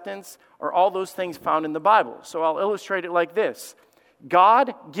 acceptance are all those things found in the Bible. So I'll illustrate it like this.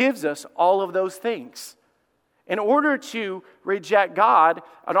 God gives us all of those things. In order to reject God,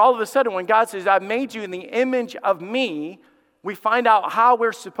 and all of a sudden when God says, I've made you in the image of me, we find out how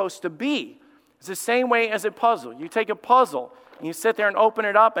we're supposed to be. It's the same way as a puzzle. You take a puzzle and you sit there and open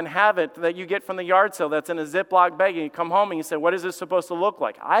it up and have it that you get from the yard sale that's in a Ziploc bag, and you come home and you say, what is this supposed to look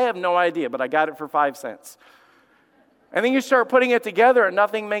like? I have no idea, but I got it for 5 cents. And then you start putting it together and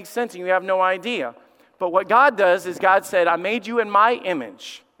nothing makes sense and you have no idea. But what God does is God said, I made you in my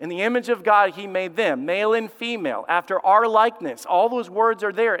image. In the image of God, he made them, male and female, after our likeness. All those words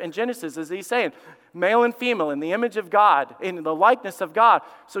are there in Genesis, as he's saying, male and female, in the image of God, in the likeness of God.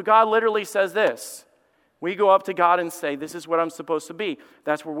 So God literally says this. We go up to God and say, this is what I'm supposed to be.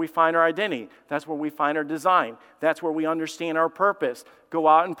 That's where we find our identity. That's where we find our design. That's where we understand our purpose. Go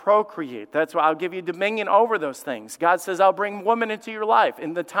out and procreate. That's why I'll give you dominion over those things. God says, I'll bring woman into your life.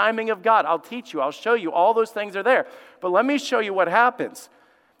 In the timing of God, I'll teach you. I'll show you. All those things are there. But let me show you what happens.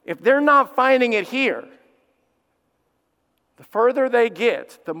 If they're not finding it here, the further they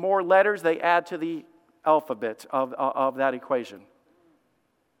get, the more letters they add to the alphabet of that equation.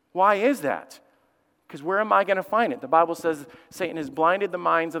 Why is that? Because where am I going to find it? The Bible says Satan has blinded the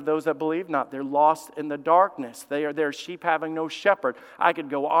minds of those that believe not. They're lost in the darkness. They are their sheep having no shepherd. I could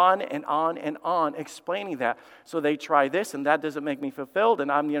go on and on and on explaining that. So they try this and that doesn't make me fulfilled. And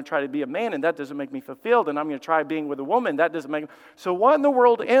I'm going to try to be a man and that doesn't make me fulfilled. And I'm going to try being with a woman. That doesn't make me. So what in the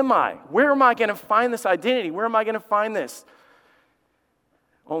world am I? Where am I going to find this identity? Where am I going to find this?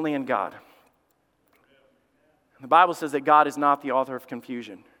 Only in God. The Bible says that God is not the author of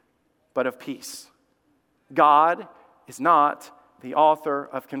confusion, but of peace. God is not the author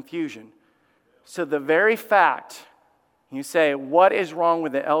of confusion. So the very fact, you say, what is wrong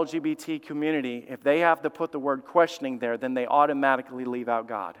with the LGBT community? If they have to put the word questioning there, then they automatically leave out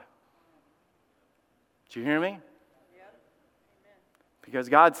God. Do you hear me? Because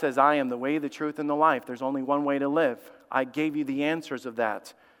God says, I am the way, the truth, and the life. There's only one way to live. I gave you the answers of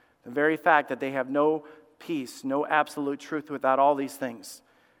that. The very fact that they have no peace, no absolute truth without all these things.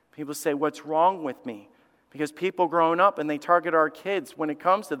 People say, what's wrong with me? Because people growing up and they target our kids when it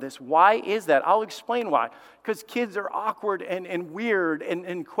comes to this. Why is that? I'll explain why. Because kids are awkward and weird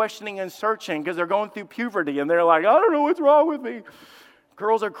and questioning and searching because they're going through puberty and they're like, I don't know what's wrong with me.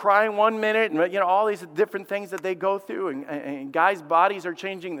 Girls are crying 1 minute and all these different things that they go through. And guys' bodies are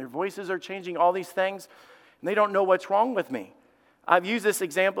changing, their voices are changing, all these things. And they don't know what's wrong with me. I've used this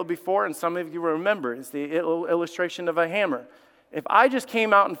example before and some of you will remember. It's the illustration of a hammer. If I just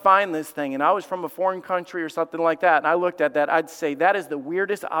came out and find this thing and I was from a foreign country or something like that and I looked at that, I'd say, that is the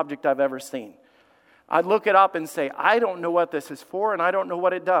weirdest object I've ever seen. I'd look it up and say, I don't know what this is for and I don't know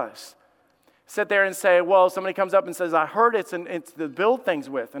what it does. Sit there and say, well, somebody comes up and says, I heard it's to build things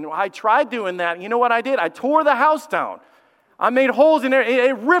with. And I tried doing that. And you know what I did? I tore the house down. I made holes in there.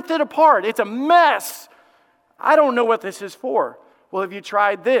 It ripped it apart. It's a mess. I don't know what this is for. Well, have you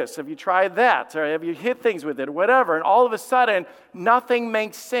tried this? Have you tried that? Or have you hit things with it or whatever? And all of a sudden, nothing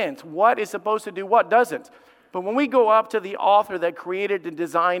makes sense. What is supposed to do what doesn't? But when we go up to the author that created and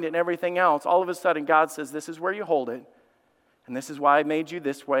designed and everything else, all of a sudden God says, this is where you hold it. And this is why I made you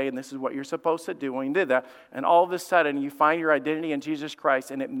this way. And this is what you're supposed to do when you did that. And all of a sudden, you find your identity in Jesus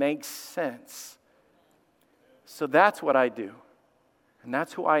Christ and it makes sense. So that's what I do. And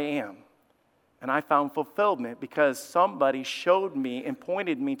that's who I am. And I found fulfillment because somebody showed me and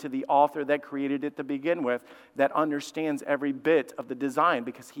pointed me to the author that created it to begin with, that understands every bit of the design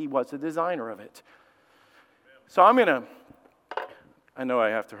because he was the designer of it. So I know I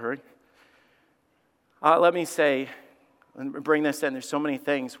have to hurry. Let me say, and bring this in, there's so many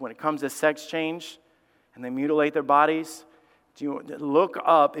things. When it comes to sex change and they mutilate their bodies, do you look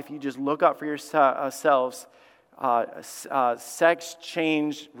up, if you just look up for yourselves, sex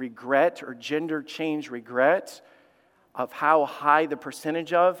change regret or gender change regret, of how high the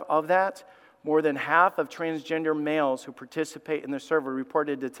percentage of that. More than half of transgender males who participate in the survey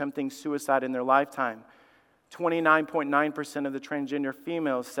reported attempting suicide in their lifetime. 29.9% of the transgender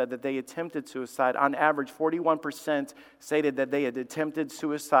females said that they attempted suicide. On average, 41% stated that they had attempted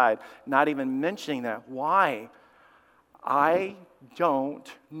suicide. Not even mentioning that. Why? I don't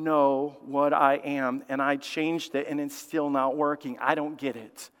know what I am, and I changed it, and it's still not working. I don't get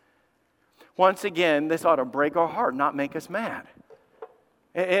it. Once again, this ought to break our heart, not make us mad.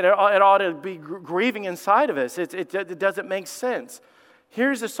 It ought to be grieving inside of us. It doesn't make sense.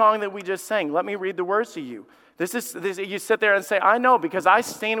 Here's the song that we just sang. Let me read the words to you. You sit there and say, I know, because I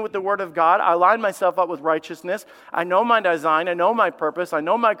stand with the Word of God. I line myself up with righteousness. I know my design. I know my purpose. I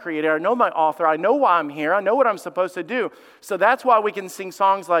know my Creator. I know my author. I know why I'm here. I know what I'm supposed to do. So that's why we can sing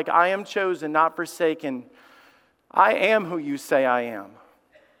songs like, I am chosen, not forsaken. I am who you say I am.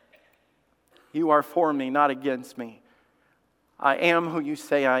 You are for me, not against me. I am who you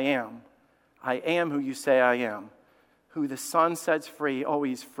say I am. I am who you say I am. Who the Son sets free, oh,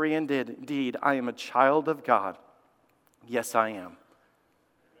 he's free indeed. I am a child of God. Yes, I am.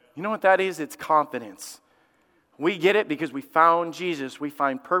 You know what that is? It's confidence. We get it because we found Jesus. We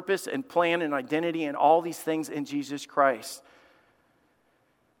find purpose and plan and identity and all these things in Jesus Christ.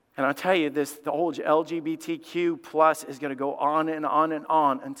 And I'll tell you this, the whole LGBTQ plus is going to go on and on and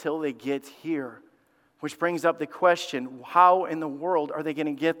on until they get here. Which brings up the question, how in the world are they going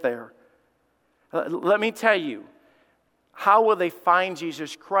to get there? Let me tell you. How will they find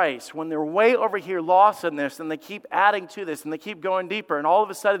Jesus Christ when they're way over here lost in this and they keep adding to this and they keep going deeper and all of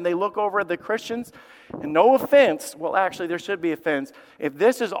a sudden they look over at the Christians and no offense, well actually there should be offense, if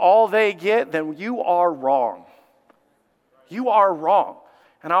this is all they get, then you are wrong. You are wrong.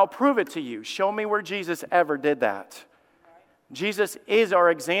 And I'll prove it to you. Show me where Jesus ever did that. Jesus is our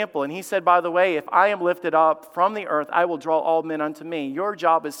example, and he said, by the way, if I am lifted up from the earth, I will draw all men unto me. Your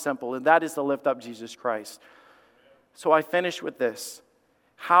job is simple, and that is to lift up Jesus Christ. So I finish with this.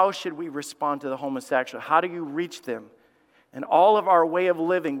 How should we respond to the homosexual? How do you reach them? In all of our way of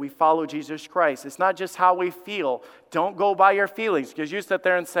living, we follow Jesus Christ. It's not just how we feel. Don't go by your feelings, because you sit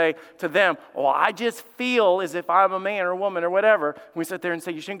there and say to them, oh, I just feel as if I'm a man or a woman or whatever. We sit there and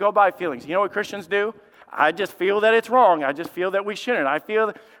say, you shouldn't go by feelings. You know what Christians do? I just feel that it's wrong. I just feel that we shouldn't.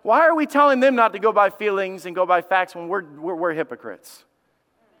 Why are we telling them not to go by feelings and go by facts when we're hypocrites?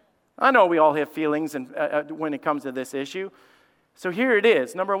 I know we all have feelings when it comes to this issue. So here it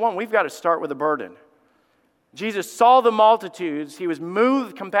is. Number one, we've got to start with a burden. Jesus saw the multitudes. He was moved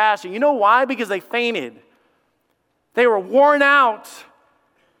with compassion. You know why? Because they fainted. They were worn out.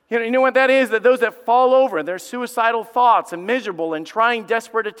 You know what that is? That those that fall over, they're suicidal thoughts and miserable and trying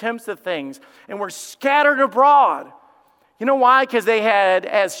desperate attempts at things and were scattered abroad. You know why? Because they had,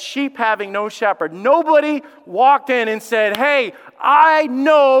 as sheep having no shepherd. Nobody walked in and said, hey, I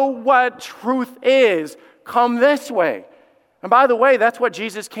know what truth is. Come this way. And by the way, that's what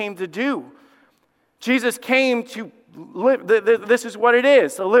Jesus came to do. Jesus came to live, this is what it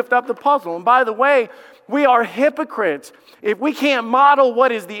is, to lift up the puzzle. And by the way, we are hypocrites. If we can't model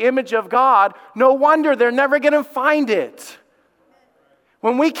what is the image of God, no wonder they're never going to find it.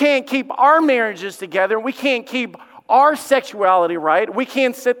 When we can't keep our marriages together, we can't keep our sexuality right, we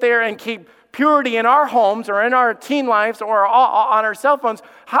can't sit there and keep purity in our homes or in our teen lives or on our cell phones,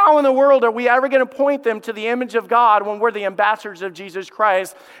 how in the world are we ever going to point them to the image of God when we're the ambassadors of Jesus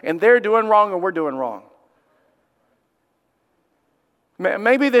Christ and they're doing wrong and we're doing wrong?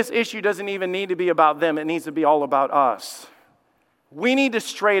 Maybe this issue doesn't even need to be about them. It needs to be all about us. We need to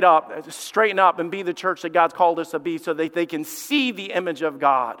straighten up and be the church that God's called us to be so that they can see the image of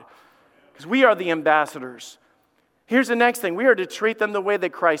God. Because we are the ambassadors. Here's the next thing. We are to treat them the way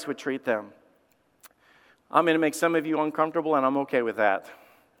that Christ would treat them. I'm going to make some of you uncomfortable, and I'm okay with that.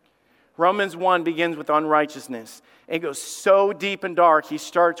 Romans 1 begins with unrighteousness. It goes so deep and dark. He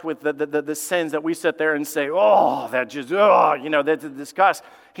starts with the sins that we sit there and say, that's a disgust.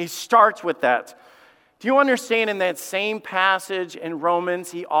 He starts with that. Do you understand in that same passage in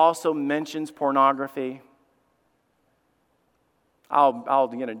Romans, he also mentions pornography? I'll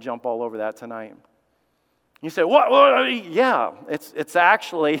jump all over that tonight. You say, what? Yeah, it's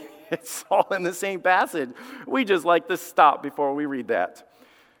actually, it's all in the same passage. We just like to stop before we read that.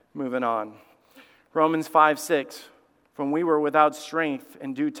 Moving on. Romans 5:6. When we were without strength,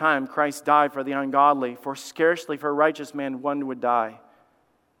 in due time, Christ died for the ungodly, for scarcely for a righteous man one would die.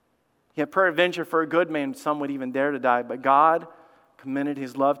 Yet peradventure for a good man some would even dare to die. But God commended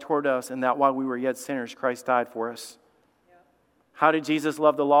his love toward us, and that while we were yet sinners, Christ died for us. Yep. How did Jesus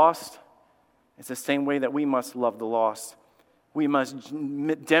love the lost? It's the same way that we must love the lost. We must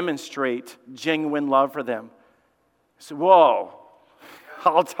demonstrate genuine love for them. So, whoa,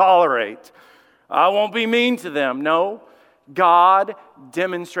 I'll tolerate. I won't be mean to them. No, God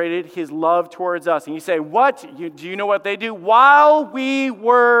demonstrated his love towards us. And you say, what? Do you know what they do? While we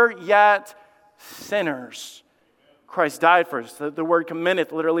were yet sinners, Christ died for us. The word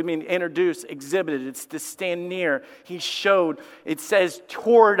commendeth literally means introduced, exhibited. It's to stand near. He showed. It says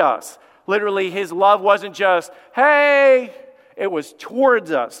toward us. Literally, his love wasn't just, hey, it was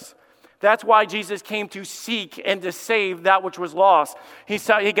towards us. That's why Jesus came to seek and to save that which was lost. He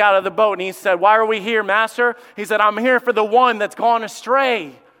got out of the boat and he said, why are we here, Master? He said, I'm here for the one that's gone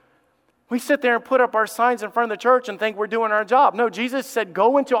astray. We sit there and put up our signs in front of the church and think we're doing our job. No, Jesus said,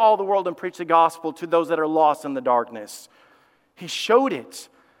 go into all the world and preach the gospel to those that are lost in the darkness. He showed it.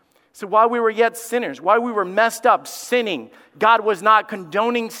 So while we were yet sinners, while we were messed up, sinning, God was not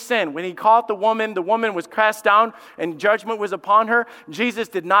condoning sin. When he caught the woman was cast down and judgment was upon her. Jesus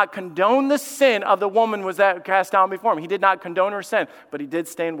did not condone the sin of the woman was that cast down before him. He did not condone her sin, but he did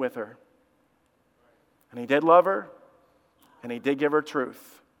stand with her. And he did love her, and he did give her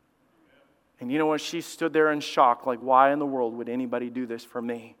truth. And you know what? She stood there in shock, like, why in the world would anybody do this for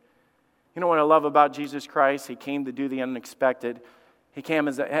me? You know what I love about Jesus Christ? He came to do the unexpected. He came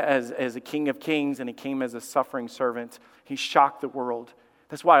as a King of Kings, and he came as a suffering servant. He shocked the world.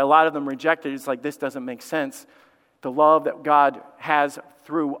 That's why a lot of them rejected it. It's like, this doesn't make sense. The love that God has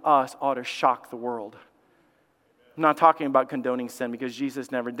through us ought to shock the world. I'm not talking about condoning sin, because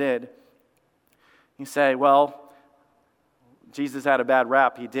Jesus never did. You say, well, Jesus had a bad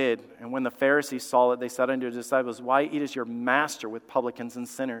rap. He did. And when the Pharisees saw it, they said unto his disciples, why eateth your master with publicans and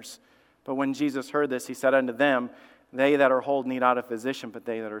sinners? But when Jesus heard this, he said unto them, they that are whole need not a physician, but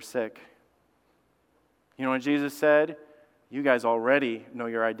they that are sick. You know what Jesus said? You guys already know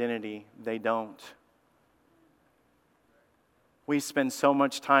your identity. They don't. We spend so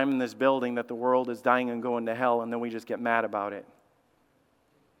much time in this building that the world is dying and going to hell, and then we just get mad about it.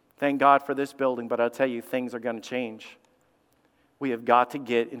 Thank God for this building, but I'll tell you, things are going to change. We have got to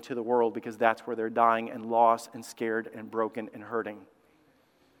get into the world, because that's where they're dying and lost and scared and broken and hurting.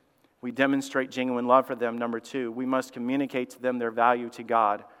 We demonstrate genuine love for them. Number 2, we must communicate to them their value to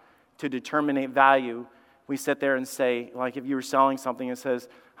God. To determine value, we sit there and say, like if you were selling something, it says,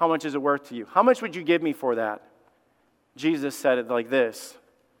 how much is it worth to you? How much would you give me for that? Jesus said it like this.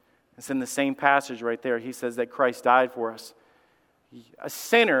 It's in the same passage right there. He says that Christ died for us. A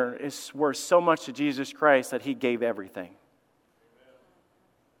sinner is worth so much to Jesus Christ that he gave everything.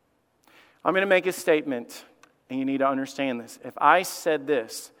 I'm going to make a statement, and you need to understand this. If I said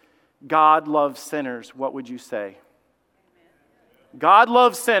this, God loves sinners, what would you say? Amen. God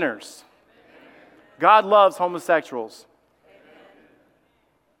loves sinners. Amen. God loves homosexuals. Amen.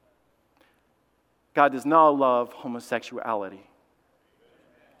 God does not love homosexuality.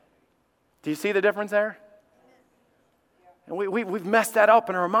 Do you see the difference there? And we've messed that up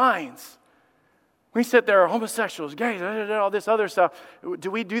in our minds. We sit there, homosexuals, gays, all this other stuff.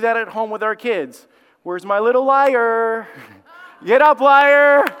 Do we do that at home with our kids? Where's my little liar? Get up,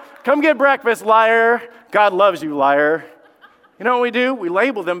 liar. Come get breakfast, liar. God loves you, liar. You know what we do? We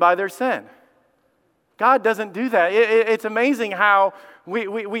label them by their sin. God doesn't do that. It's amazing how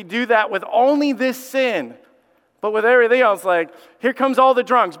we do that with only this sin. But with everything else, like, here comes all the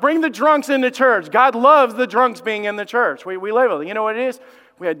drunks. Bring the drunks into church. God loves the drunks being in the church. We label them. You know what it is?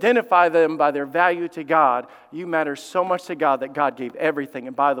 We identify them by their value to God. You matter so much to God that God gave everything.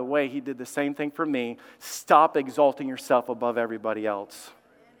 And by the way, he did the same thing for me. Stop exalting yourself above everybody else.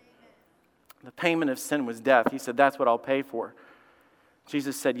 The payment of sin was death. He said, that's what I'll pay for.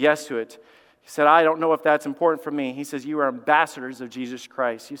 Jesus said yes to it. He said, I don't know if that's important for me. He says, you are ambassadors of Jesus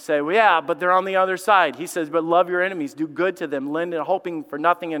Christ. You say, well, yeah, but they're on the other side. He says, but love your enemies. Do good to them. Lend and hoping for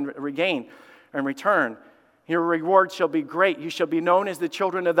nothing in return. Your reward shall be great. You shall be known as the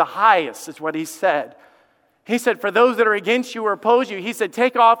children of the highest, is what he said. He said, for those that are against you or oppose you, he said,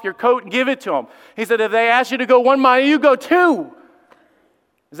 take off your coat and give it to them. He said, if they ask you to go 1 mile, you go 2.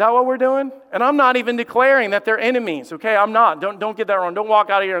 Is that what we're doing? And I'm not even declaring that they're enemies, okay? I'm not. Don't get that wrong. Don't walk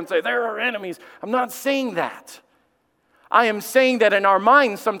out of here and say, they're our enemies. I'm not saying that. I am saying that in our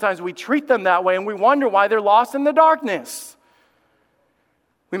minds, sometimes we treat them that way and we wonder why they're lost in the darkness.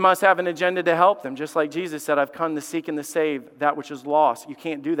 We must have an agenda to help them. Just like Jesus said, I've come to seek and to save that which is lost. You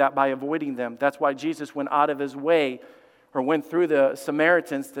can't do that by avoiding them. That's why Jesus went out of his way or went through the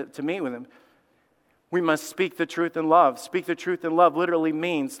Samaritans to meet with them. We must speak the truth in love. Speak the truth in love literally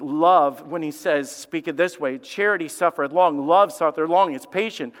means love when he says, speak it this way. Charity suffereth long. Love suffereth long. It's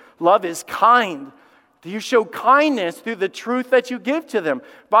patient. Love is kind. Do you show kindness through the truth that you give to them?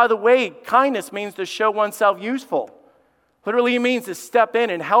 By the way, kindness means to show oneself useful. Literally, it means to step in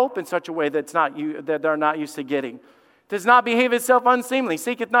and help in such a way that they're not used to getting. Does not behave itself unseemly.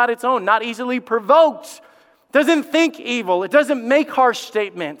 Seeketh not its own. Not easily provoked. Doesn't think evil. It doesn't make harsh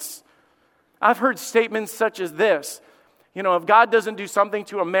statements. I've heard statements such as this. You know, if God doesn't do something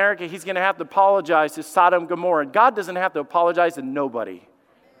to America, he's going to have to apologize to Sodom and Gomorrah. God doesn't have to apologize to nobody.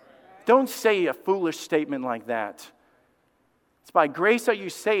 Don't say a foolish statement like that. It's by grace that you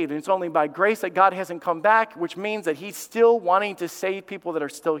saved, and it's only by grace that God hasn't come back, which means that he's still wanting to save people that are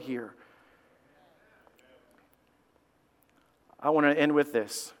still here. I want to end with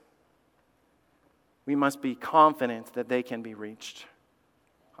this. We must be confident that they can be reached.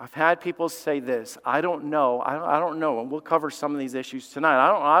 I've had people say this, I don't know, and we'll cover some of these issues tonight.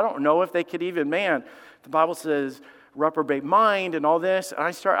 I don't know if they could even, the Bible says reprobate mind and all this. And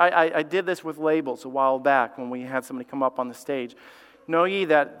I did this with labels a while back when we had somebody come up on the stage. Know ye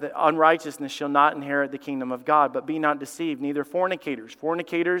that the unrighteousness shall not inherit the kingdom of God, but be not deceived, neither fornicators.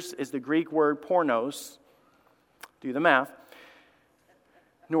 Fornicators is the Greek word pornos. Do the math.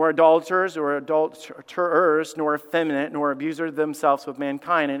 Nor adulterers or adulterers, nor effeminate, nor abusers themselves with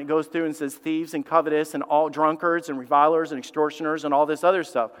mankind. And it goes through and says thieves and covetous and all drunkards and revilers and extortioners and all this other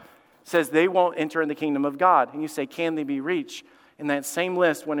stuff. It says they won't enter in the kingdom of God. And you say, can they be reached? In that same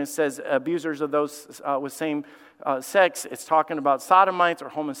list, when it says abusers of those with same sex, it's talking about sodomites or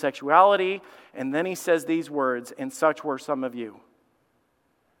homosexuality. And then he says these words, and such were some of you.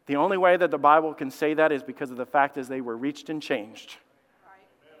 The only way that the Bible can say that is because of the fact is they were reached and changed.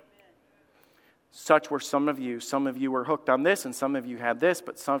 Such were some of you. Some of you were hooked on this, and some of you had this,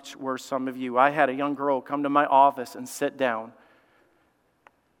 but such were some of you. I had a young girl come to my office and sit down.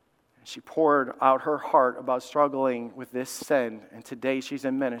 She poured out her heart about struggling with this sin, and today she's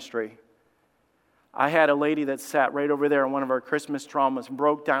in ministry. I had a lady that sat right over there in one of our Christmas traumas,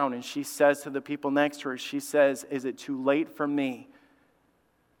 broke down, and she says to the people next to her, she says, is it too late for me?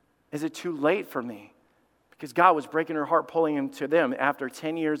 Is it too late for me? Because God was breaking her heart, pulling him to them after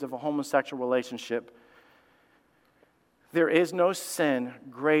 10 years of a homosexual relationship. There is no sin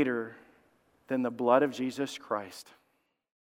greater than the blood of Jesus Christ.